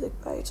basically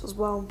clickbait as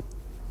well.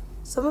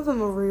 Some of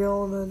them are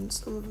real, and then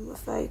some of them are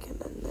fake, and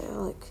then they're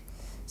like,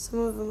 some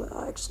of them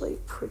are actually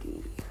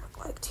pretty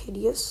like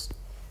tedious.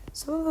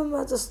 Some of them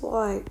are just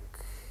like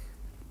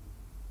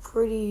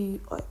pretty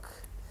like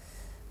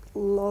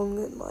long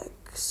and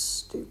like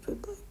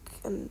stupid, like,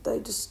 and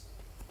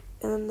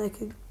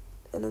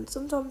then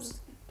sometimes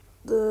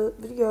the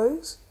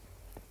videos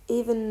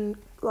even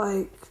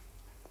like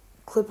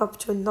clip up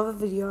to another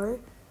video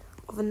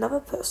of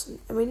another person,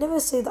 and we never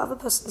see the other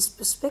person's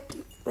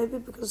perspective. Maybe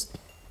because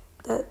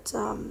that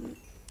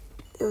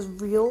it was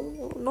real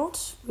or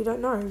not, we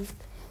don't know if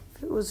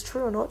it was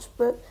true or not.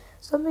 But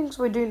some things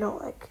we do know,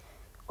 like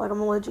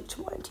I'm allergic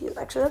to my tears.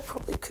 Actually, that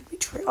probably could be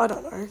true. I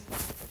don't know.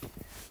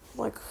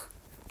 Like,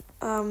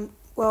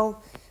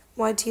 well,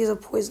 my tears are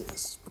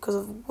poisonous because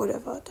of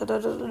whatever. Da da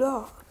da da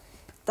da.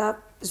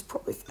 That is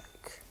probably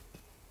fake.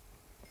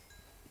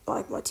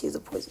 Like, my tears are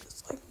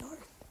poisonous. Like, no.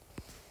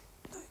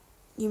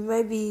 You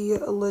may be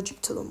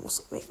allergic to them or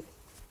something.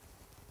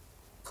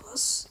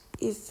 Plus,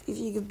 if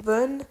you could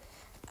burn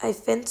a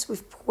fence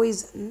with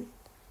poison,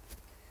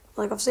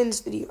 like I've seen this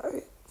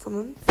video from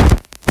them,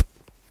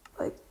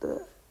 like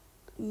the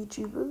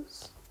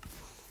YouTubers,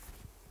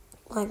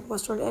 like My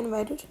Story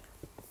Animated.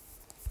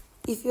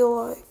 If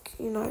you're like,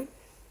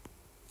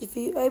 if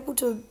you're able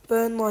to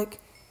burn like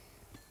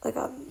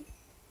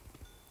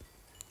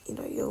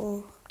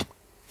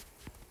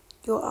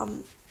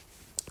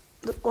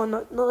or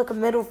not like a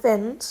metal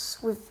fence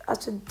with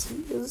acid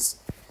tears,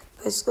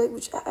 basically,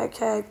 which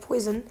aka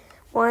poison,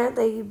 why aren't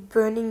they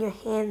burning your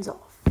hands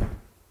off?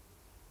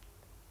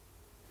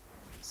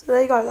 So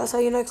there you go, that's how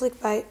you know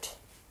clickbait.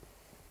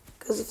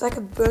 Because if they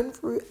could burn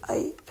through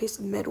a piece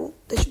of metal,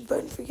 they should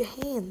burn through your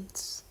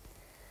hands.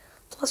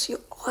 Plus your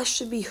eyes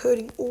should be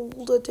hurting all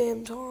the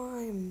damn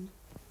time.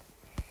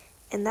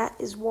 And that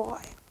is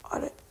why I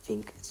don't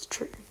think it's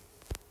true.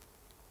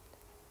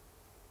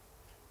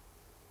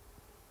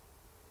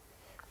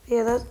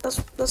 Yeah,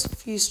 that's a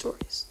few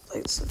stories.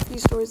 Like, there's a few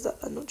stories that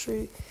are not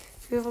true. A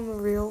few of them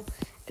are real.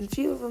 And And a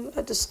few of them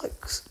are just like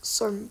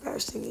so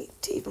embarrassing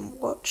to even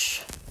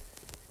watch.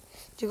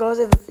 Do you guys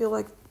ever feel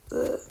like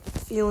the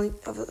feeling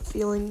of a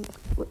feeling,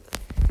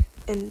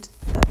 and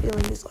that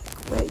feeling is like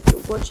where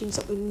you're watching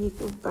something and you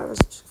feel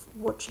embarrassed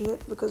watching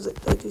it because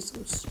they do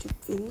some stupid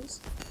things,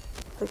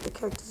 like the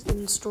characters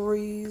in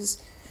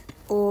stories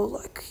or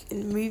like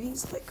in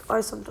movies? Like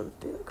I sometimes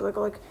do that, 'cause I go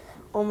like,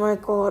 oh my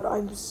god,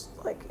 I'm just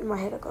like in my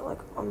head I go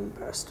like, I'm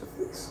embarrassed of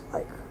this.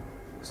 Like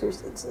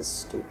seriously, this is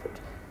stupid.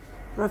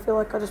 And I feel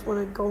like I just want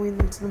to go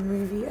into the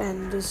movie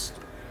and just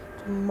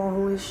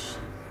demolish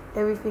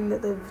everything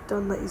that they've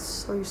done that is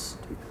so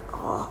stupid.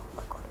 Oh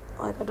my god.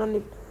 Like, I don't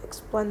even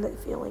explain that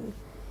feeling.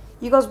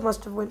 You guys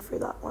must have went through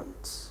that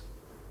once.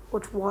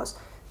 Or twice.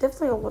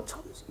 Definitely a lot of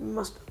times. You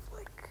must have,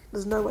 like,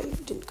 there's no way you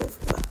didn't go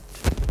through that.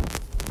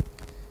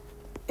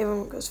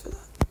 Everyone goes through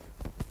that.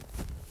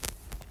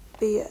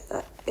 But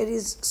yeah, it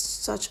is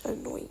such an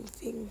annoying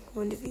thing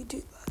whenever you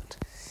do that.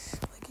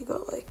 Like, you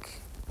got,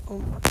 like, oh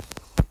my,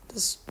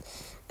 this,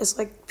 it's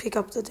like, pick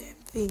up the damn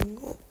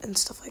thing and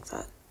stuff like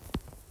that.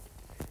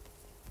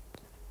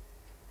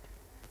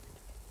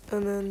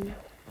 And then,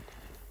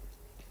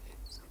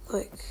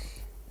 like,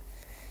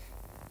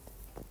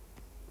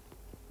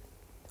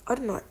 I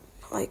don't know,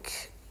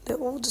 like, they're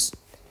all just,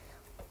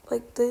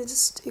 like, they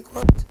just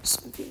ignore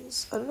some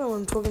things. I don't know what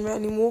I'm talking about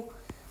anymore.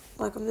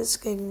 Like, I'm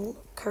just getting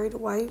carried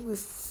away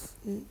with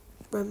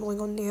rambling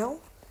on now.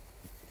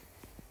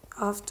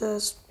 After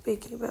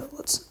speaking about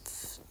lots of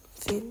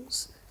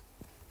things.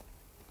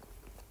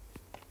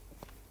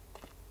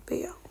 But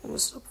yeah, I'm gonna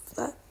stop with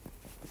that.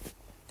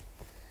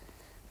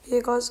 Yeah,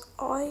 guys,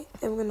 I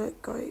am gonna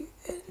go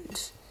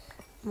and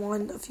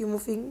mine a few more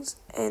things,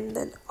 and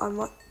then I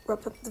might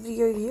wrap up the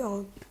video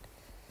here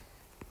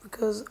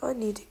because I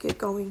need to get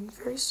going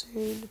very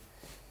soon.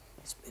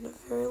 It's been a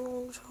very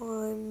long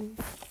time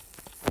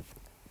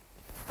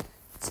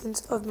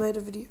since I've made a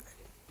video.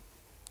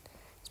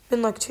 It's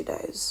been like 2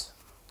 days.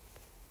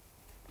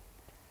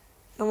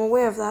 I'm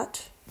aware of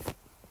that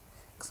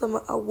because I'm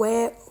a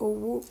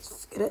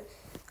werewolf. Get it?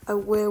 A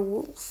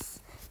werewolf.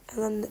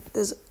 And then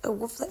there's a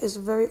wolf that is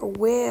very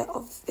aware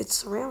of its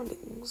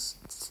surroundings.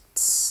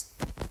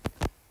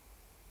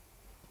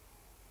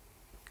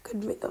 Could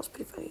admit that was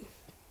pretty funny.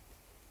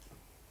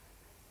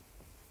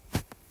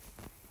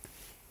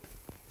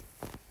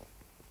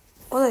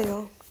 Oh, there you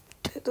go.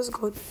 That's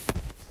good.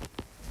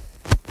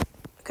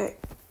 Okay.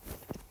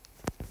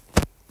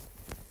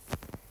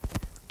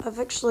 I've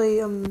actually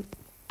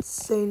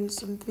seen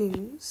some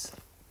things.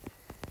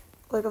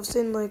 Like I've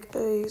seen like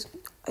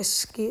a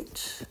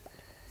skit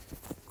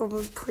from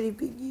a pretty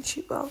big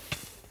YouTuber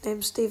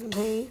named Stephen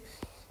P.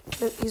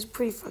 He's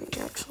pretty funny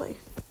actually.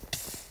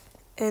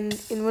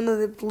 And in one of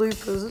the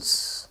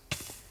bloopers,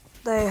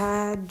 they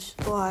had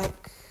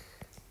like,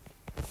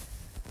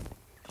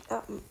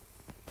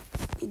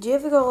 did you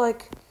ever go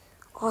like,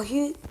 oh,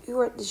 who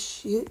wrote this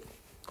shit?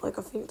 Like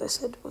I think they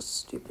said it was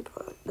stupid.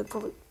 They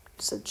probably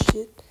said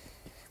shit,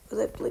 but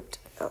they bleeped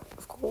out,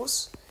 of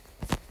course.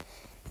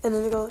 And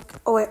then they go like,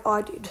 oh wait,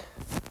 I did.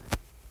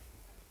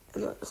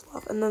 And I just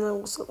laugh. And then they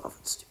also laugh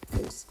at stupid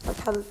things. Like,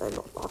 how did they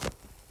not laugh at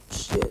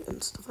shit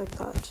and stuff like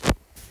that?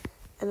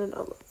 And then I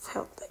love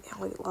how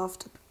he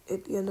laughed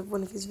at the end of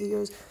one of his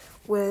videos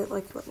where,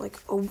 like, he went like,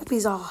 oh, whoop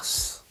his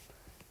ass.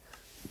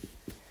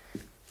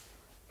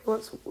 He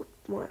wants to whoop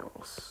my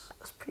ass.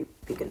 That's pretty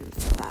big and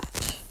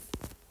fat.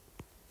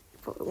 You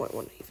probably won't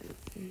want to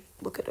even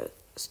look at it.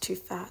 It's too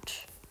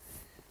fat.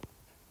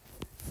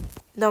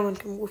 No one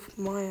can whoop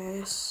my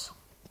ass.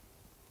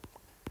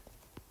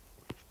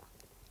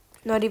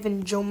 Not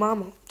even Joe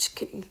Mama. Just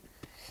kidding.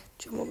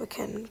 Joe Mama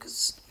can,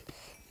 because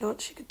you know what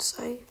she could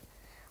say?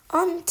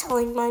 I'm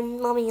telling my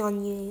mummy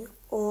on you.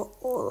 Or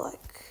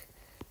like,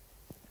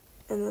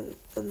 and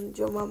then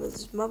Joe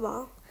Mama's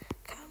mother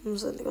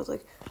comes and goes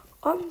like,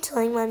 I'm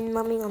telling my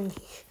mummy on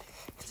you.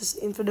 It's this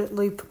infinite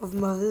loop of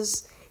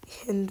mothers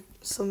and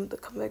some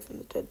that come back from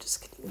the dead.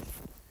 Just kidding.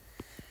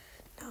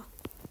 No.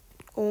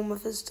 All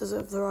mothers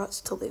deserve the rights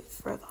to live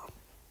forever.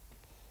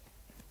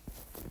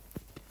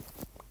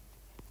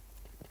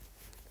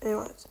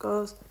 Anyways,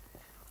 guys,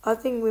 I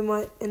think we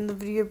might end the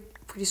video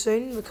pretty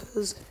soon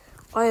because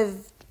I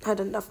have had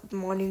enough of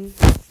mining.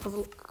 Have a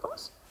look,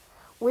 guys.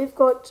 We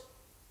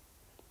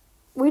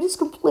just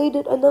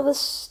completed another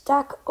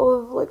stack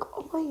of, like,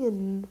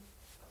 iron.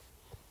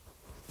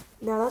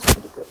 Now, that's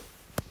pretty good.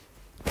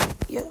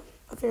 Yeah,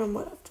 I think I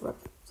might have to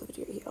wrap up the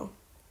video here.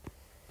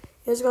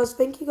 Yes, guys,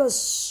 thank you guys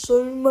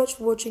so much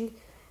for watching,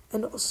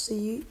 and I'll see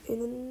you in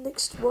the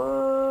next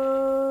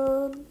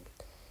one.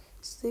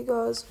 See you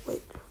guys.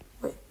 Wait.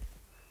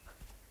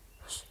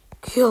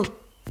 Kill.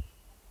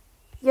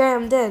 Yeah,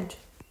 I'm dead.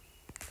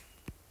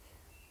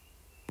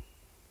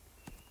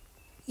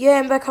 Yeah,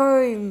 I'm back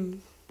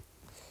home.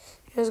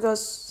 Yes,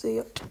 guys, see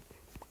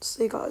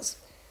you guys.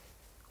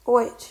 Oh,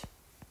 wait.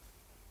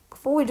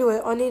 Before we do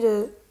it, I need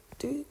to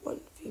do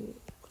one thing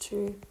or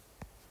two.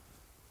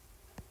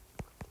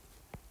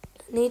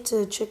 I need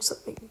to check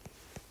something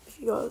with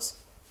you guys.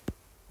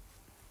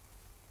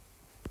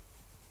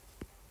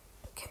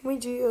 Can we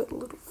do a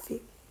little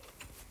thing?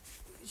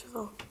 each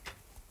other.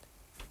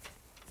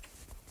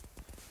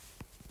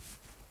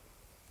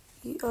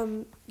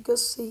 You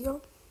guys see here?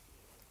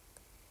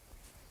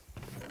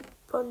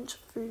 Bunch of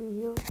food in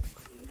here. I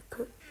need to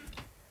put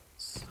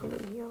some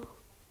in here.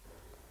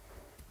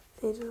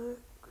 Need to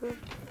grab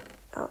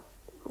out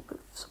a little bit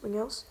of something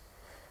else.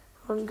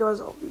 And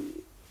guys,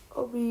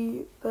 I'll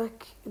be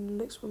back in the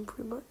next one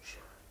pretty much.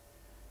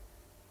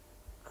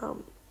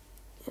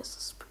 Yes,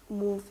 let's put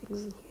more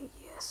things in here.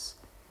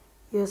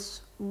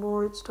 Yes,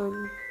 more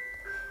redstone.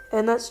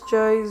 And that's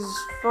Joe's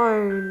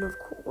phone, of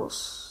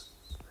course.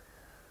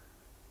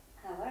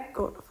 Hello.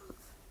 God,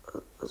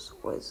 as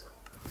always.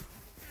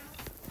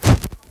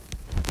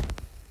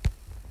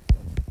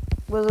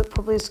 Was it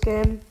probably a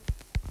scam?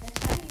 The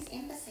Chinese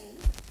embassy.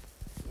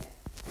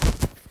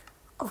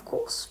 Of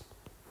course.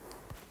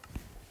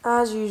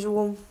 As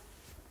usual.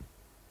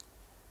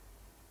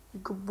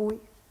 Good boy.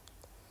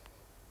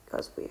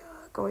 Guys, we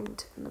are going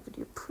to end the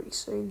video pretty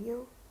soon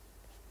here.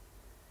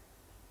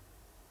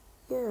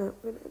 Yeah,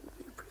 we're going to end the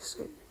video pretty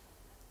soon.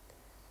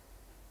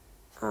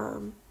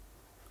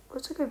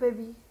 It's okay,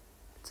 baby.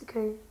 It's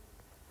okay.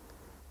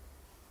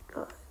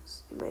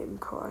 Guys, you made him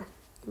cry.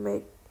 You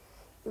made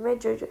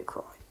JJ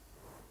cry.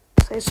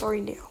 Say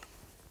sorry now.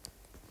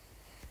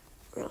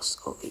 Or else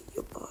I'll eat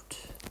your butt.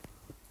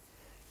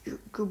 You're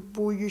a good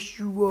boy, yes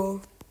you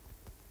are.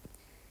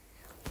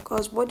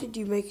 Guys, why did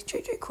you make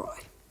JJ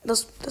cry?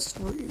 That's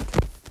rude.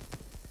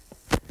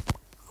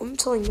 I'm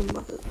telling your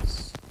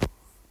mothers.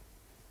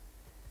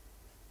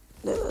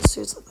 No, that's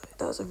seriously,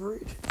 that was a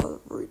rude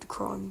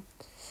crime.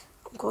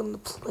 I'm calling the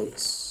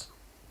police.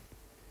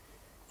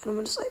 And I'm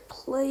gonna say,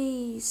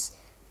 please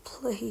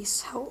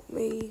help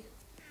me.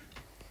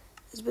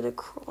 There's been a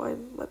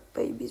crime, my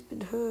baby's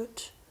been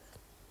hurt.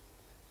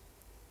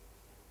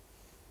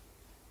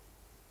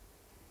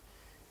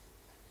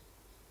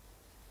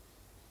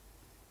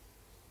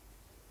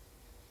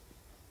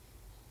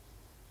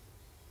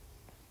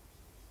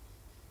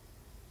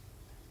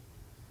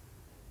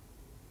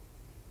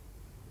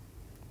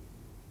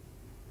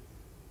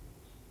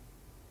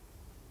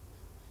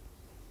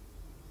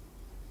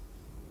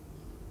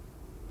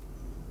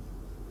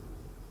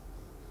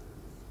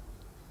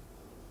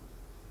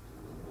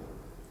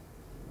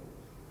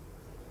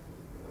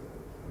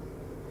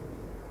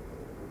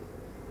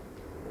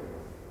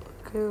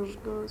 Okay,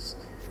 guys,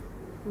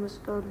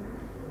 almost done.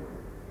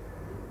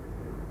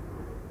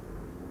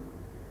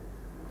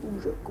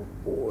 Who's a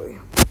good boy?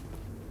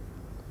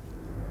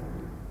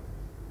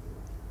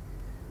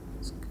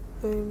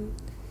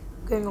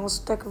 Getting a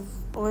stack of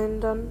iron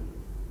done.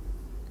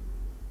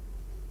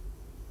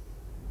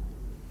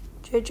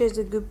 JJ's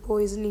a good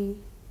boy, isn't he?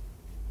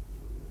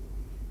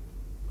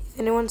 If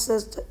anyone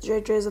says that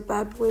JJ's a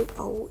bad boy,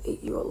 I will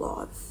eat you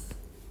alive.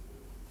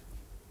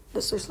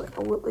 That's just like,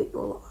 I will eat you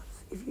alive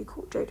if you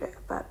call JJ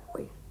a bad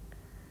boy.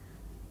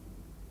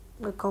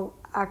 Like, I'll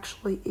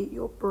actually eat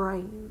your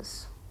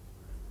brains.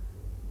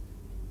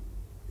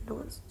 No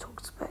one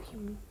talks about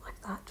him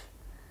like that.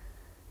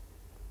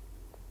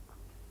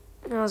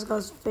 Anyways,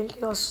 guys, thank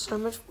you guys so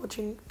much for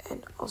watching,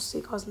 and I'll see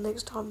you guys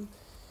next time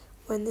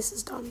when this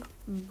is done.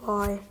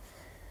 Bye.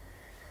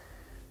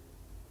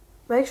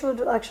 Make sure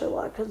to actually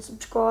like and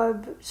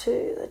subscribe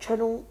to the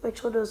channel. Make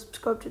sure to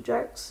subscribe to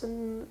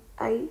Jackson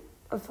 8,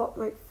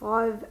 fortnite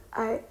 5,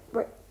 8,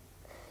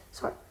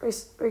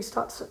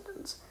 restart the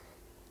sentence.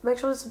 Make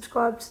sure to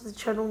subscribe to the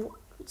channel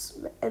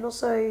and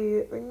also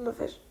ring the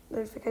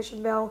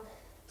notification bell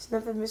so you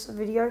never miss a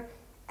video.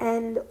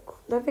 And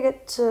don't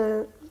forget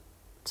to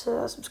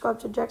subscribe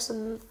to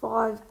Jackson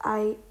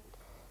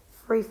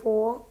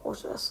 5834, or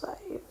should I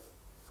say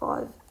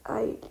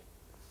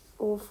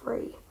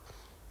 5843.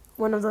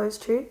 One of those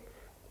two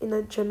in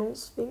the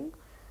channels thing.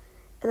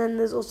 And then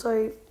there's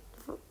also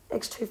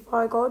X2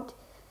 Fire God,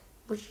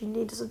 which you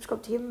need to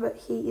subscribe to him, but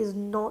he is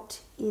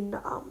not in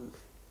on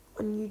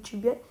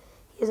YouTube yet.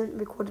 He hasn't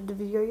recorded the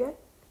video yet.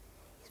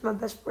 He's my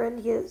best friend.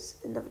 He has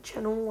another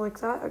channel like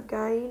that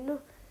again.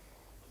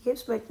 He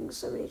keeps making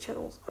so many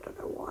channels. I don't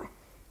know why.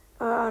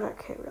 I don't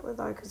care really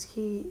though, because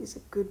he is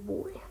a good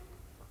boy.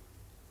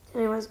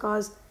 Anyways,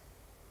 guys,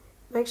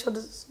 make sure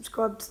to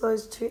subscribe to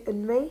those two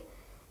and me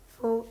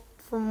for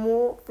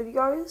more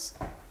videos.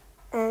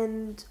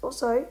 And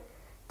also,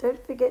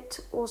 don't forget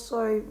to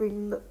also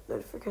ring the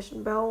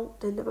notification bell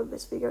to never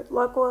miss videos.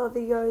 Like all our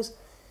videos.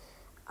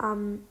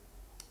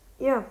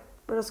 Yeah,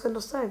 what else can I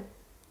say?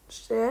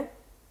 Share,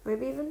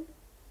 maybe even.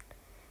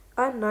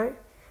 I don't know.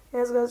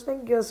 Anyways, guys,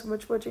 thank you guys so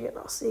much for watching it, and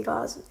I'll see you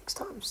guys next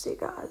time. See you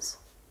guys.